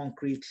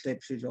concrete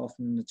steps is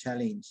often a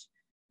challenge.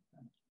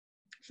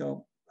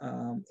 So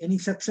any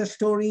success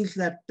stories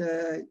that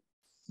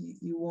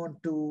you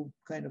want to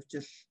kind of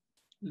just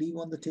leave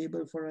on the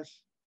table for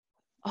us?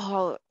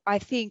 Oh, I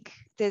think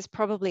there's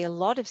probably a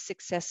lot of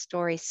success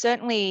stories.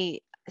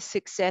 Certainly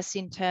success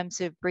in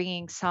terms of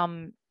bringing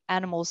some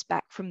animals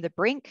back from the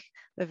brink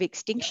of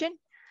extinction.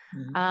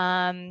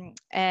 Mm-hmm.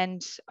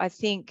 And I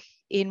think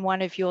in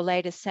one of your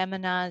latest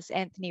seminars,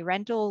 Anthony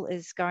Randall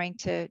is going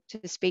to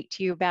speak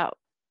to you about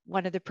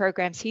one of the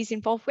programs he's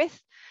involved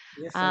with.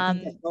 Yes, I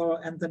think I saw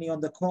Anthony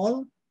on the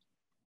call.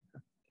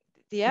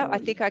 Yeah, I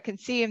think I can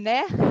see him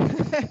there.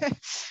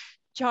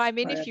 Chime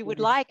in if you would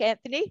like,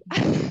 Anthony.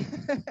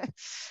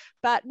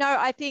 But no,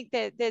 I think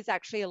that there's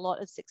actually a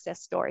lot of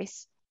success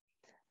stories.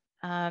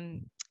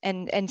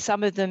 And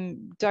some of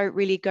them don't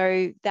really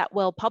go that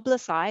well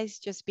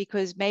publicized, just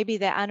because maybe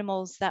they're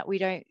animals that we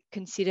don't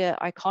consider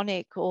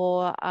iconic,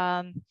 or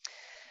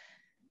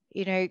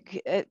you know,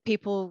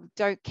 people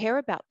don't care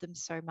about them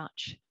so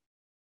much.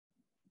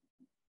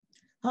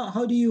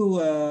 How do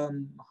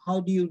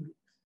you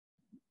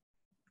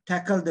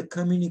tackle the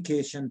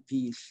communication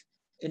piece?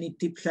 Any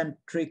tips and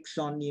tricks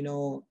on, you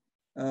know,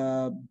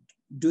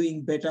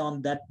 doing better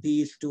on that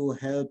piece to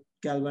help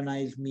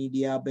galvanize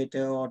media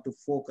better, or to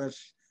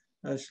focus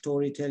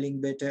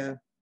storytelling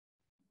better?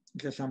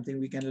 Is there something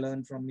we can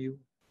learn from you?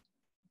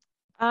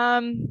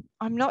 I'm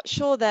not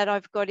sure that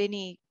I've got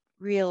any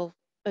real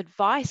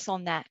advice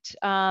on that.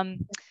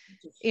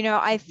 You know,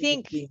 I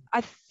think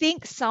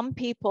some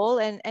people,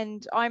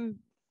 and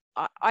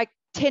I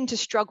tend to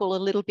struggle a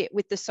little bit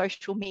with the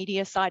social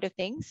media side of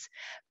things,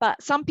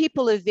 but some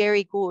people are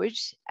very good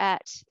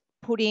at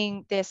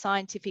putting their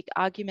scientific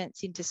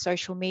arguments into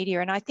social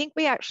media. And I think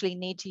we actually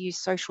need to use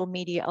social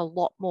media a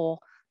lot more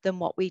than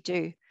what we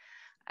do.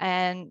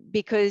 And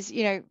because,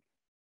 you know,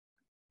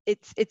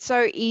 it's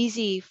so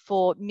easy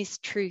for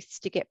mistruths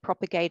to get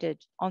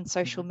propagated on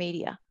social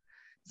media.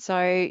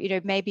 So, you know,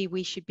 maybe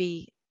we should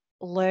be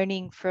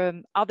learning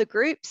from other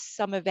groups,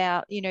 some of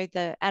our, you know,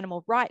 the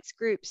animal rights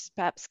groups,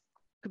 perhaps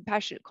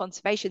compassionate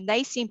conservation.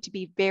 They seem to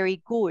be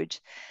very good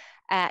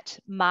at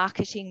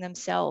marketing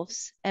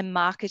themselves and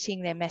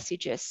marketing their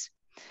messages.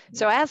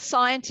 So as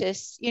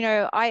scientists, you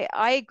know,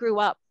 I grew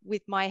up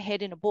with my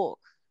head in a book,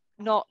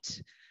 not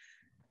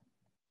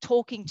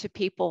talking to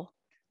people,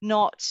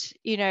 not,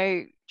 you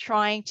know,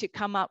 trying to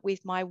come up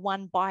with my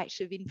one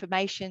bite of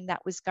information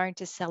that was going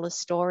to sell a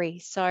story.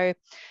 So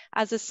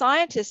as a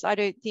scientist, I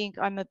don't think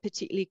I'm a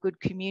particularly good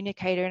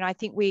communicator. And I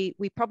think we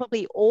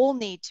probably all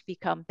need to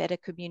become better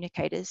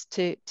communicators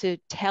to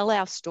tell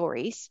our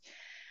stories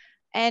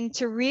and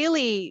to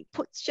really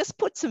put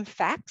some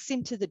facts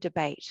into the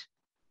debate.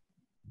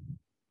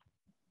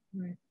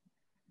 Right.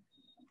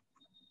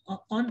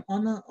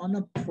 On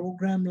a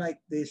program like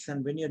this,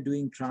 and when you're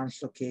doing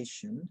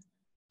translocation,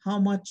 how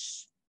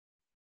much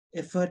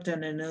effort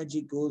and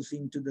energy goes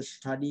into the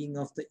studying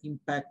of the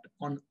impact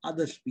on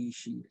other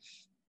species?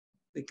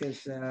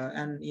 Because,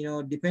 and you know,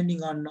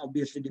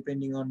 obviously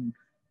depending on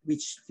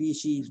which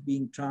species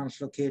being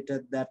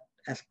translocated, that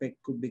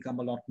aspect could become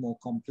a lot more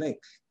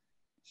complex.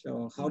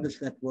 So how does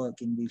that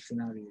work in these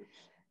scenarios?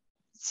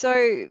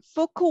 So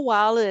for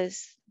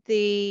koalas,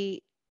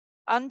 the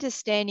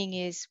understanding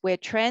is we're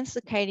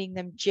translocating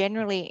them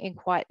generally in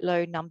quite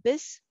low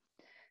numbers.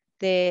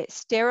 They're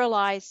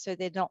sterilized, so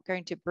they're not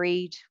going to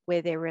breed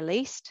where they're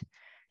released.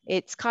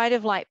 It's kind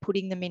of like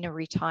putting them in a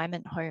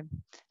retirement home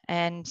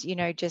and, you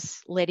know,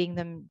 just letting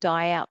them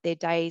die out their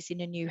days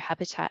in a new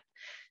habitat.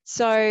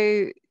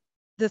 So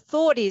the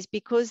thought is,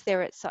 because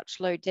they're at such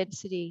low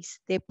densities,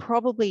 they're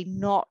probably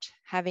not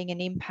having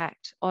an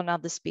impact on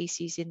other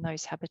species in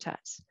those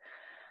habitats.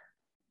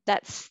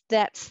 That's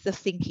the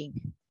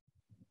thinking.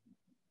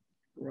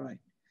 Right.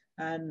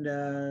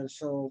 And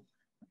so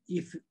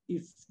if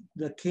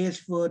the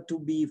case were to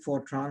be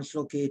for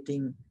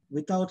translocating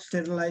without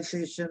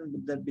sterilization,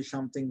 would that be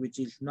something which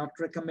is not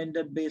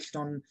recommended based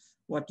on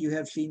what you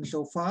have seen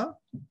so far?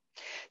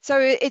 So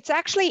it's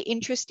actually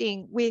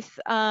interesting with,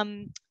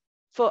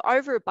 for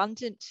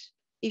overabundant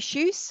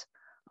issues,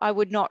 I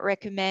would not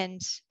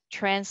recommend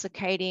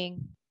translocating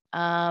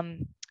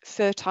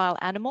fertile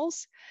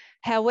animals.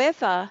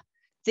 However,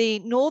 the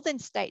northern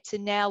states are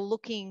now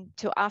looking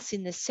to us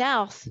in the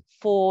south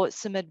for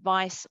some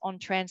advice on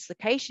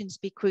translocations,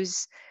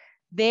 because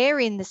they're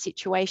in the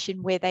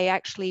situation where they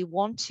actually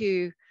want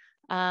to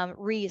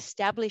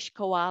re-establish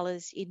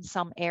koalas in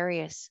some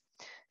areas.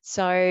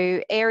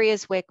 So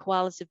areas where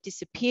koalas have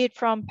disappeared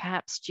from,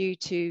 perhaps due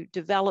to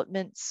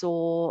developments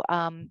or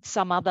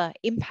some other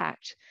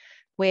impact,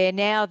 where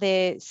now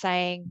they're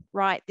saying,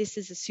 right, this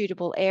is a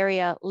suitable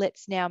area,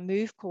 let's now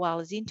move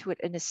koalas into it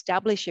and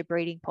establish a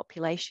breeding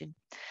population.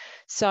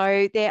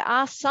 So there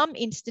are some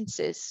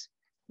instances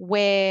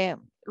where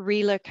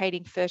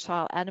relocating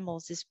fertile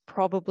animals is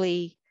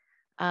probably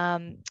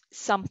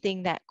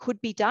something that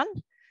could be done.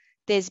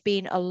 There's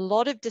been a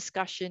lot of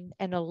discussion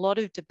and a lot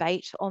of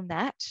debate on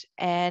that,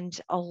 and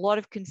a lot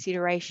of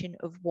consideration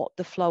of what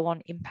the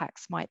flow-on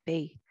impacts might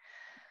be.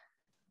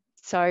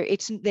 So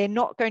they're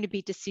not going to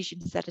be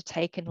decisions that are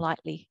taken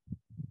lightly.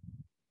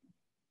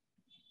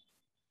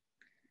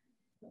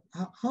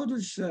 How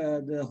does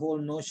the whole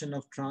notion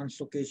of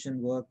translocation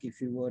work if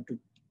you were to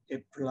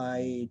apply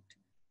it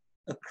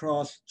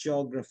across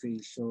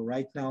geographies? So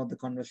right now the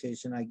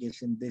conversation, I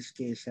guess in this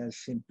case, has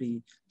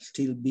simply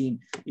still been,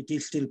 it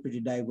is still pretty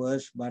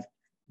diverse, but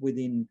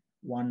within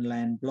one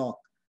land block.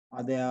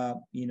 Are there,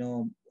 you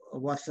know,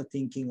 what's the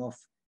thinking of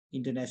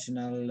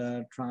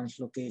international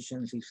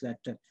translocations? Is that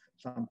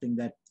something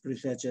that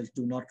researchers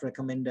do not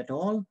recommend at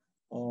all,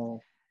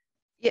 or?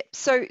 Yeah,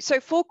 so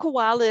for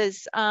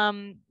koalas,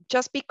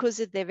 just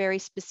because of their very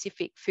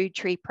specific food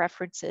tree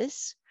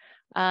preferences,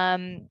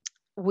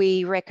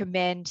 we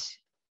recommend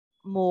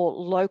more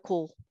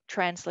local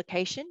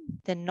translocation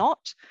than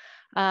not.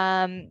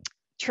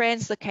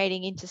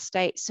 Translocating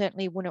interstate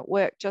certainly wouldn't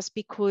work, just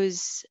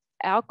because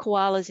our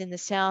koalas in the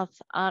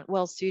south aren't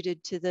well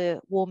suited to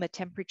the warmer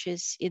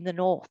temperatures in the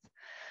north.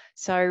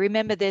 So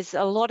remember, there's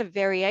a lot of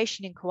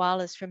variation in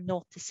koalas from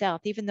north to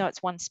south. Even though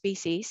it's one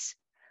species,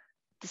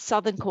 the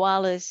southern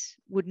koalas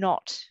would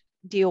not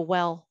deal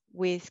well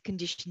with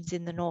conditions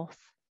in the north.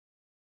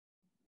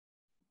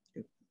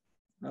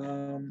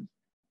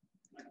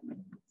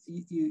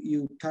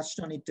 You touched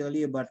on it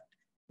earlier, but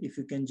if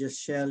you can just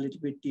share a little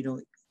bit,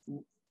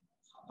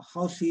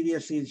 how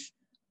serious is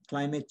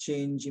climate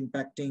change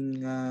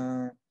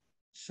impacting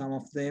some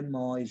of them,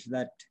 or is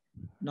that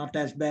not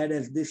as bad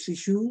as this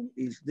issue?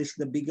 Is this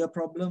the bigger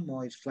problem,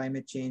 or is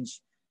climate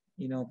change,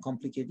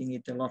 complicating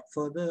it a lot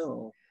further?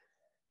 Or?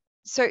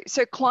 So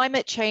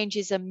climate change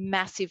is a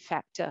massive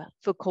factor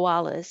for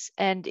koalas,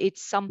 and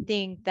it's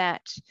something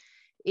that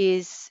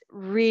is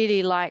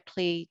really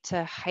likely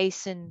to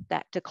hasten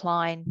that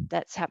decline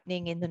that's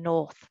happening in the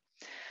north.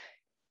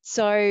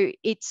 So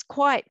it's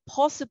quite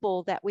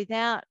possible that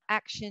without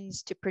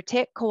actions to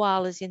protect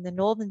koalas in the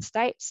northern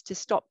states, to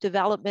stop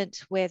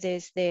development where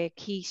there's their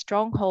key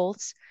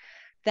strongholds,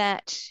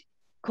 that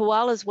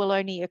koalas will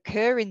only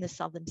occur in the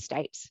southern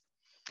states.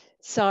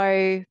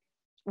 So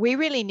we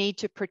really need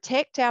to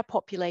protect our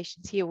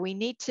populations here. We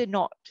need to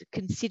not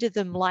consider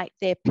them like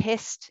they're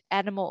pest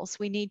animals.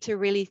 We need to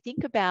really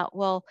think about,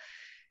 well,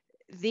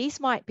 these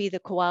might be the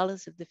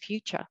koalas of the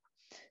future.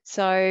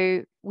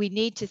 So we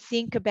need to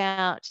think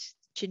about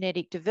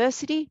genetic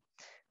diversity.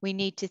 We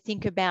need to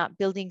think about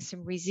building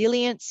some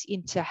resilience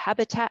into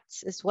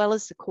habitats as well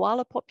as the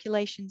koala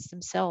populations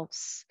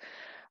themselves.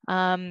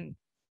 But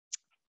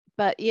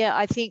yeah,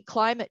 I think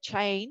climate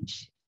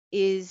change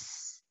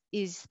is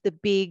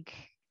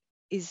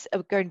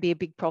going to be a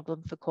big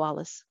problem for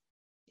koalas.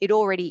 It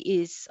already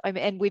is.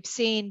 And we've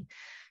seen,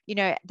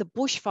 the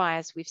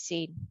bushfires we've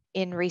seen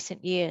in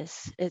recent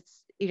years.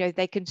 It's,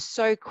 they can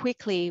so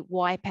quickly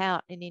wipe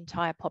out an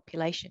entire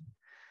population.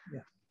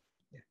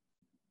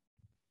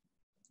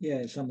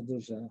 Yeah, some of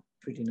those are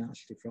pretty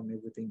nasty from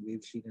everything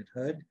we've seen and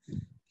heard.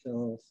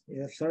 So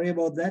yeah, sorry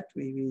about that.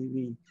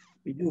 We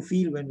do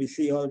feel when we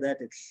see all that,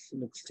 it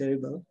looks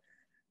terrible.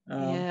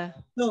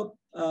 So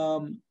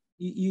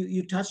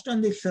you touched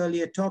on this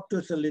earlier. Talk to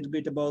us a little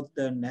bit about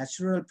the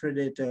natural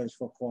predators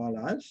for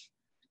koalas,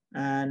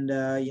 and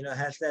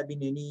has there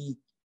been any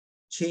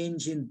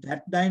change in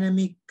that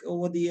dynamic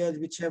over the years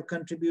which have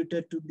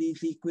contributed to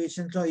these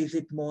equations, or is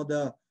it more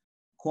the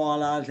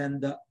koalas and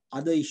the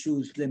other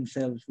issues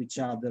themselves which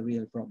are the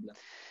real problem?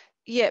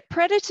 Yeah,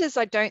 predators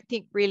I don't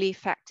think really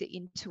factor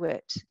into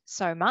it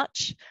so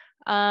much.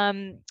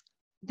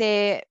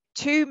 Their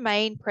two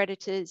main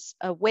predators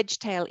are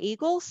wedge-tailed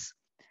eagles.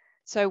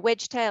 So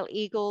wedge-tailed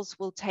eagles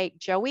will take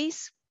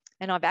joeys,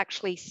 and I've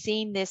actually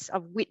seen this,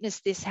 I've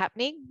witnessed this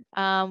happening,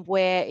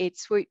 where it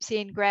swoops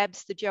in,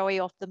 grabs the joey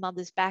off the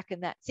mother's back,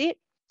 and that's it.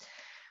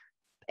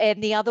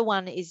 And the other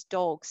one is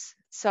dogs.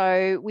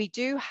 So we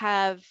do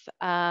have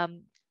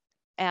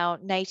our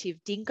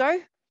native dingo,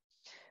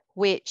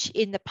 which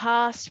in the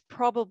past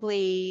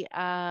probably,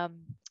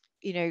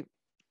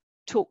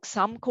 took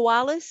some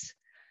koalas,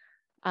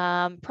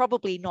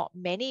 probably not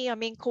many. I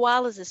mean,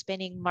 koalas are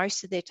spending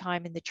most of their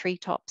time in the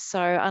treetops. So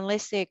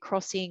unless they're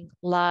crossing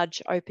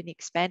large open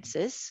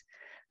expanses,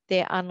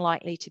 they're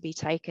unlikely to be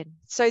taken.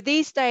 So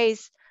these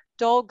days,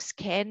 dogs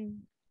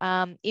can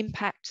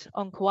impact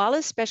on koalas,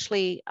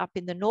 especially up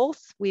in the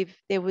north.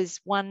 There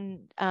was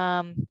one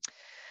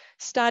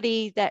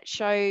study that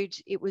showed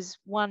it was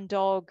one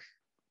dog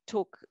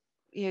took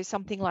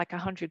something like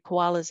 100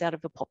 koalas out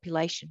of a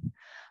population.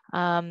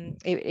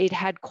 It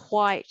had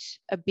quite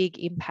a big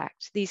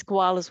impact. These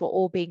koalas were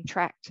all being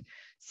tracked,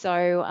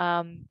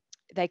 so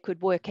they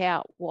could work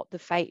out what the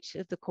fate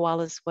of the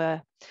koalas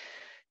were.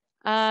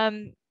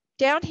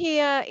 Down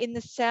here in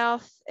the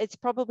south, it's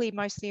probably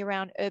mostly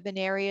around urban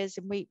areas,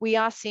 and we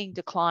are seeing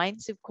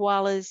declines of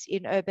koalas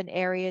in urban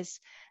areas,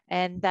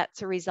 and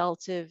that's a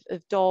result of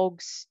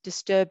dogs,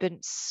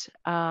 disturbance,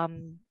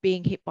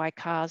 being hit by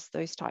cars,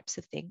 those types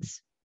of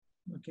things.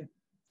 Okay.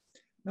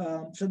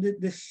 So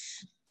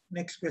this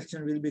next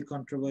question will be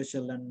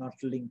controversial and not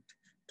linked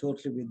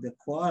totally with the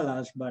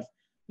koalas, but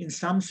in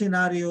some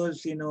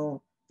scenarios,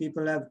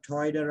 people have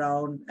toyed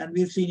around, and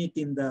we've seen it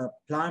in the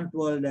plant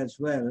world as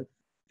well.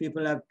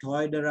 People have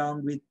toyed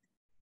around with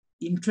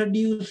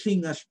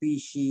introducing a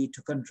species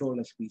to control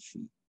a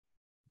species,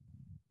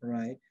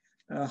 right?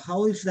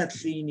 How is that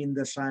seen in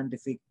the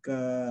scientific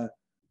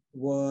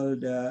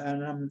world?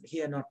 And I'm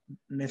here not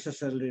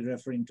necessarily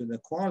referring to the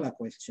koala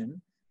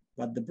question,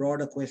 but the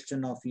broader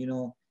question of,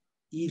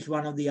 is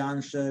one of the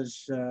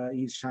answers,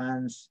 is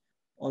science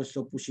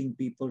also pushing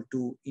people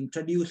to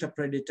introduce a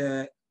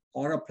predator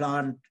or a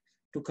plant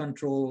to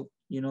control,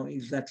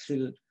 is that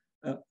still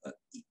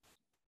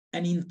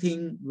an in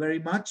thing very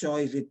much, or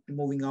is it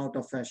moving out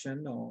of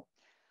fashion? Or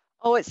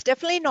Oh, it's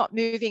definitely not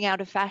moving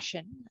out of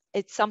fashion.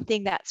 It's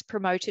something that's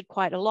promoted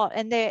quite a lot.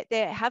 And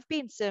there have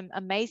been some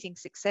amazing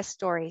success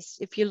stories.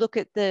 If you look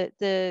at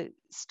the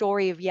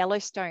story of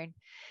Yellowstone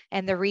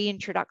and the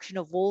reintroduction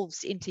of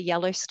wolves into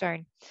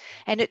Yellowstone,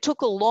 and it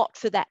took a lot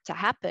for that to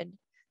happen,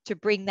 to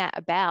bring that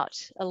about,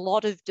 a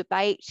lot of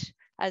debate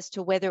as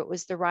to whether it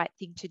was the right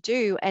thing to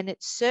do. And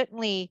it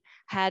certainly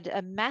had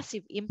a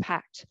massive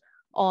impact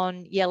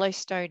on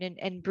Yellowstone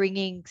and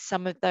bringing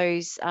some of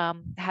those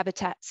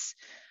habitats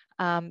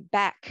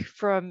back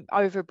from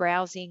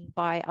overbrowsing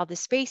by other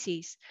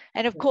species.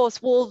 And of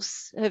course,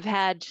 wolves have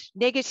had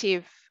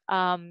negative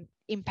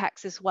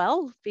impacts as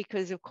well,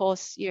 because of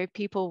course,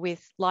 people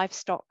with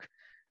livestock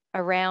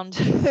around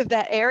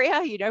that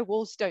area,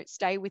 wolves don't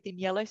stay within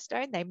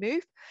Yellowstone, they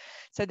move.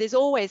 So there's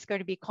always going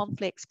to be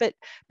conflicts, but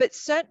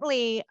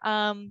certainly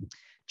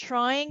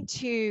trying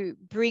to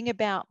bring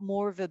about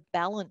more of a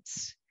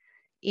balance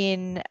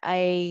in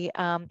a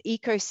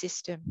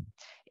ecosystem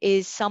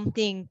is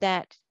something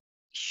that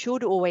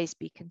should always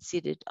be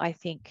considered, I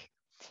think.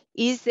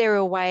 Is there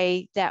a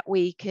way that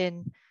we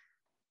can,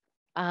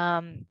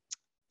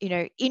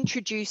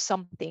 introduce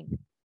something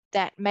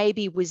that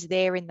maybe was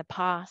there in the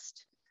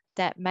past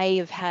that may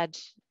have had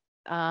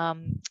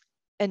an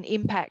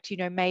impact,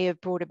 may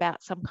have brought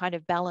about some kind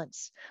of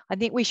balance? I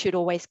think we should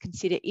always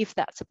consider if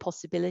that's a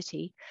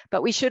possibility,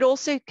 but we should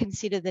also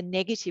consider the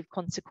negative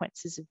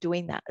consequences of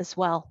doing that as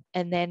well.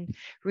 And then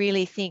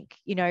really think,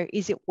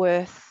 is it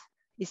worth,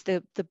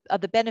 are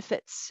the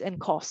benefits and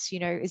costs,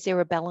 is there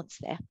a balance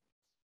there?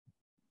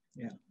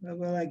 Yeah,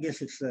 well, I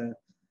guess it's a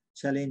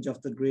challenge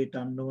of the great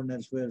unknown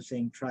as well,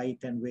 saying try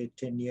it and wait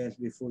 10 years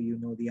before you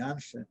know the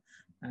answer.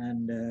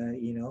 And,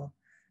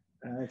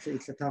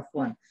 it's a tough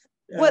one.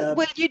 Well,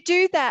 you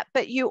do that,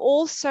 but you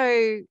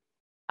also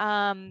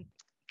can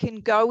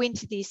go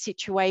into these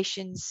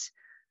situations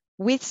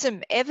with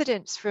some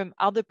evidence from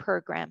other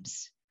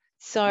programs.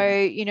 So,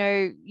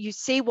 you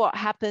see what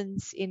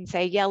happens in,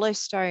 say,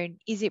 Yellowstone.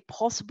 Is it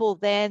possible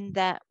then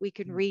that we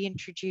can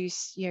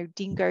reintroduce,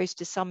 dingoes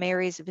to some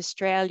areas of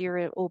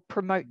Australia, or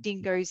promote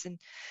dingoes? And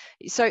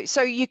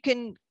so you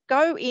can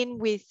go in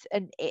with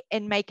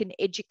and make an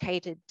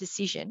educated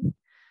decision.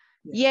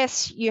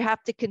 Yes, you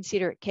have to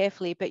consider it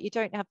carefully, but you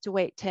don't have to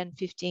wait 10,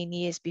 15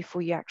 years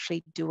before you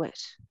actually do it.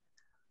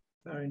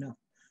 Fair enough.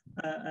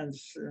 And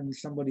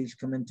somebody's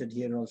commented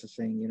here also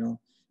saying,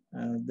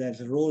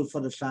 there's a role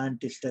for the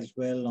scientist as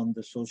well on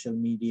the social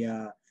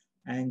media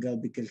angle,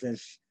 because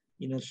there's,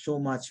 so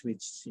much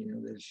which,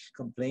 there's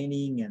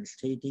complaining and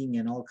stating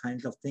and all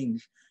kinds of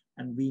things.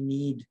 And we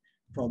need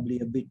probably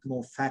a bit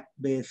more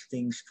fact-based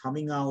things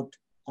coming out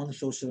on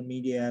social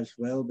media as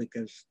well,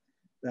 because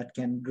that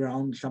can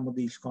ground some of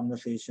these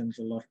conversations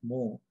a lot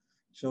more.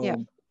 So,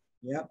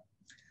 yeah.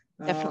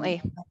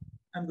 Definitely.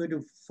 I'm going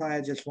to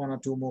fire just one or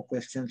two more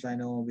questions. I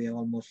know we are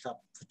almost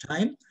up for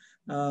time.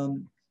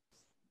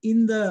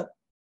 In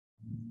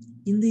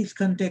these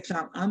contexts,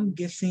 I'm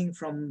guessing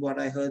from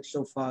what I heard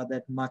so far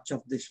that much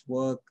of this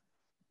work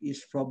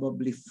is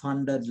probably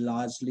funded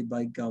largely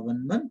by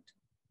government.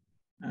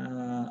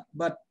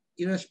 But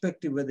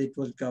irrespective whether it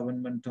was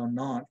government or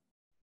not,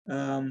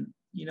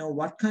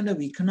 what kind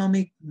of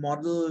economic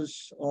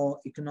models or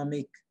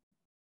economic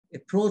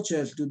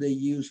approaches do they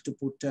use to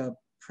put a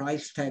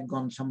price tag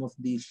on some of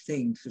these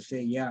things, to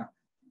say,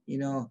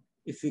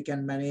 if we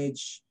can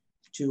manage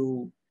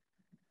to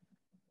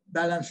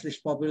balance this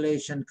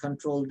population,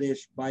 control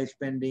this by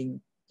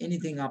spending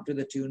anything up to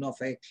the tune of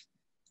X,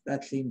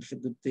 that seems a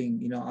good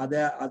thing. Are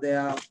there,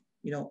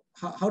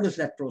 how does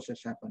that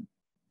process happen?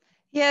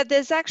 Yeah,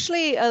 there's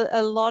actually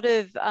a lot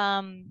of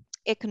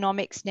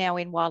economics now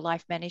in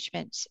wildlife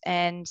management,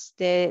 and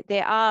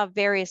there are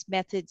various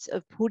methods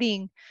of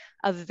putting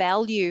a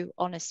value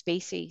on a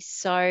species.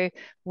 So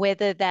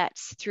whether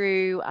that's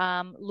through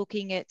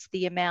looking at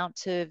the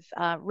amount of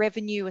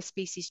revenue a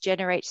species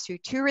generates through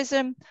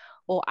tourism,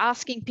 or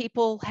asking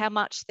people how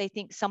much they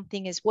think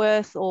something is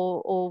worth,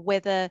 or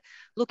whether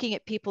looking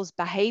at people's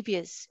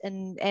behaviors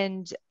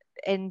and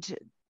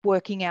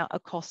working out a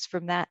cost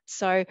from that.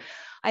 So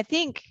I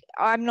think,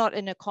 I'm not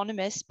an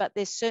economist, but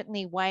there's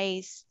certainly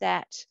ways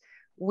that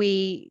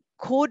we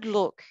could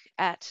look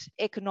at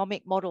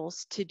economic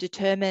models to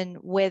determine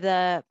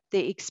whether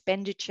the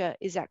expenditure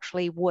is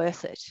actually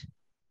worth it.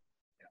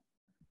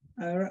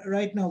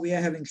 Right now, we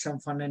are having some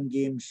fun and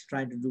games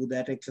trying to do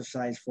that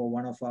exercise for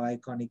one of our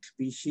iconic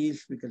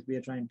species, because we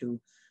are trying to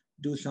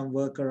do some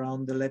work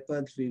around the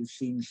leopards. We've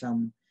seen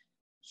some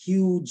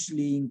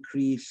hugely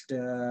increased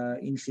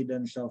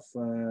incidence of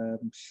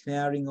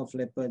snaring of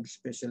leopards,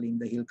 especially in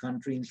the hill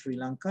country in Sri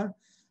Lanka.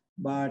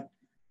 But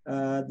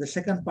the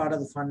second part of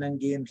the fun and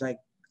games,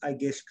 I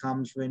guess,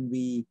 comes when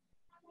we,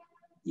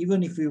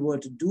 even if we were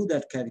to do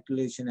that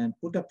calculation and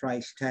put a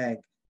price tag,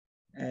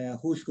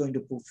 who's going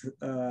to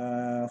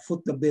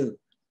foot the bill?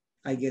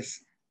 I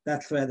guess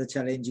that's where the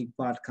challenging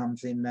part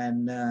comes in.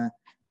 And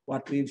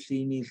what we've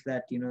seen is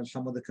that,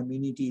 some of the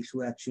communities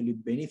who actually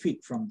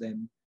benefit from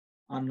them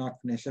are not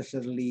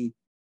necessarily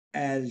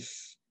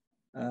as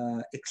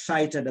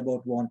excited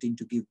about wanting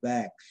to give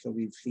back. So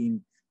we've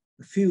seen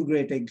a few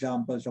great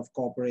examples of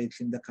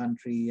corporates in the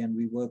country, and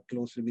we work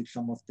closely with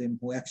some of them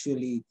who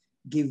actually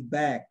give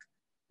back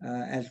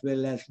as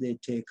well as they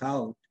take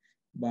out.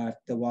 But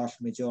the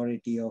vast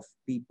majority of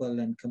people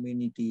and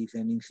communities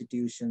and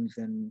institutions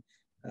and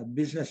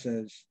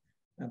businesses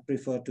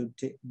prefer to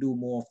do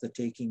more of the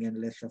taking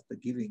and less of the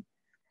giving.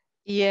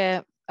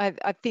 Yeah,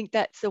 I think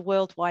that's a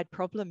worldwide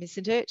problem,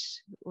 isn't it?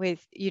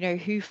 With, you know,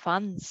 who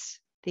funds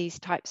these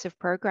types of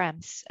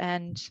programs,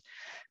 and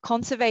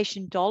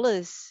conservation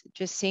dollars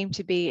just seem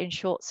to be in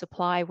short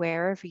supply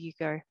wherever you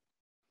go.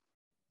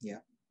 Yeah,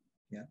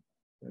 yeah,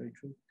 very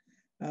true.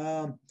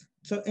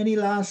 So any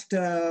last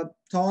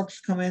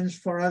thoughts, comments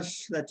for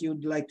us that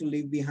you'd like to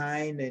leave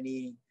behind?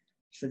 Any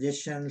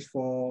suggestions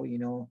for, you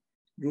know,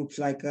 groups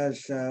like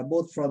us,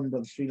 both from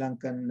the Sri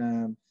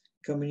Lankan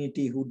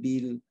community who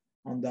deal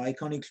on the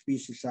iconic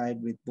species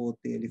side with both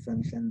the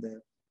elephants and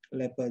the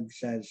leopards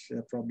as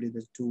probably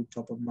the two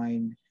top of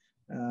mind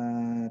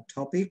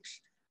topics,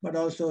 but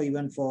also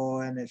even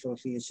for an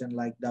association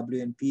like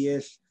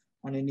WNPS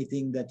on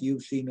anything that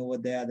you've seen over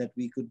there that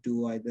we could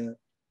do either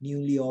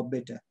newly or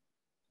better?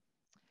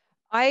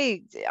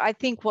 I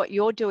think what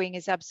you're doing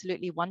is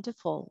absolutely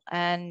wonderful.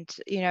 And,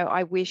 you know,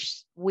 I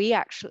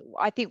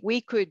think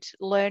we could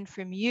learn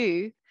from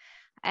you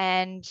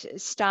and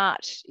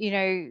start, you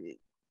know,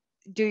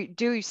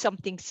 do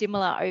something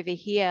similar over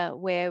here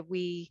where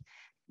we,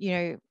 you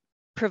know,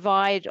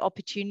 provide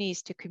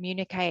opportunities to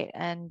communicate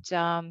and,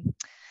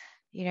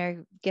 you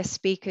know, guest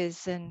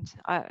speakers. And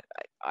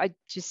I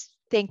just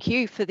thank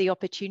you for the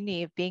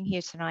opportunity of being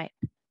here tonight.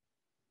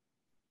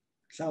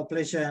 It's our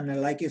pleasure. And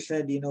like you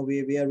said, you know,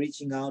 we are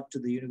reaching out to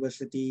the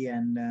university,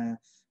 and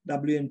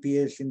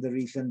WNPS in the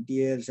recent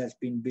years has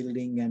been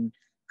building and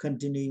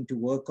continuing to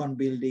work on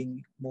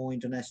building more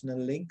international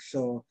links.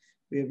 So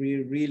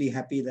we're really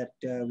happy that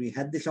we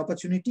had this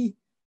opportunity,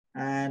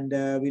 and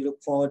we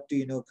look forward to,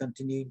 you know,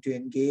 continuing to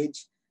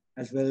engage,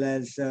 as well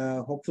as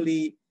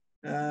hopefully,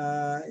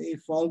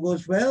 if all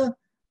goes well,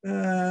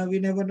 we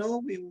never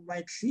know, we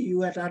might see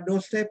you at our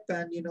doorstep,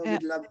 and, you know,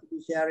 we'd love to be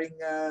sharing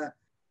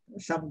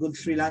some good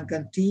Sri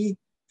Lankan tea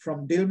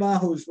from Dilma,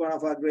 who's one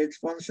of our great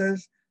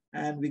sponsors,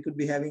 and we could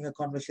be having a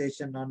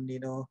conversation on, you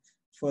know,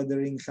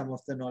 furthering some of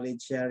the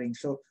knowledge sharing.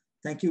 So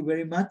thank you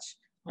very much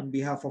on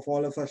behalf of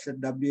all of us at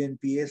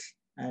WNPS,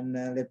 and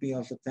let me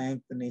also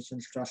thank the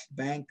Nation's Trust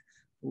Bank,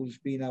 who's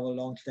been our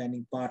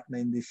long-standing partner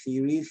in this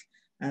series,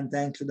 and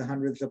thanks to the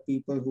hundreds of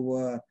people who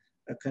are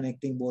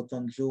connecting both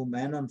on Zoom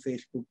and on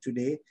Facebook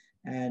today.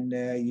 And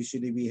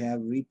usually we have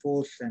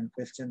reposts and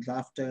questions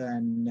after,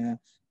 and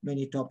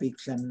many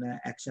topics and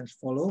actions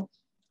follow.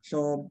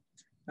 So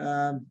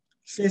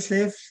stay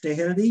safe, stay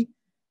healthy,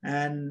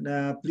 and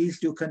please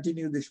do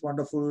continue this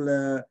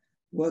wonderful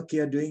work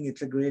you're doing.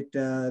 It's a great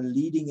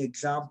leading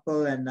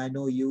example, and I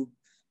know you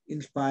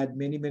inspired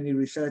many, many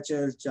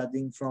researchers,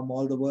 judging from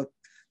all the work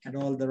and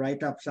all the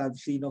write-ups I've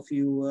seen of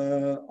you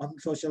on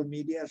social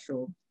media.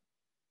 So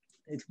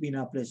it's been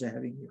our pleasure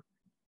having you.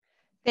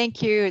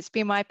 Thank you. It's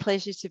been my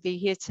pleasure to be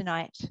here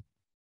tonight.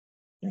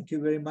 Thank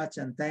you very much.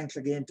 And thanks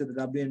again to the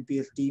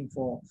WNPS team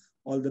for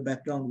all the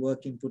background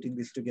work in putting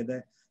this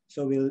together.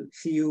 So we'll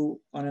see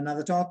you on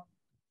another talk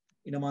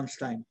in a month's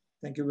time.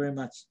 Thank you very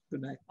much.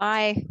 Good night.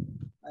 Bye.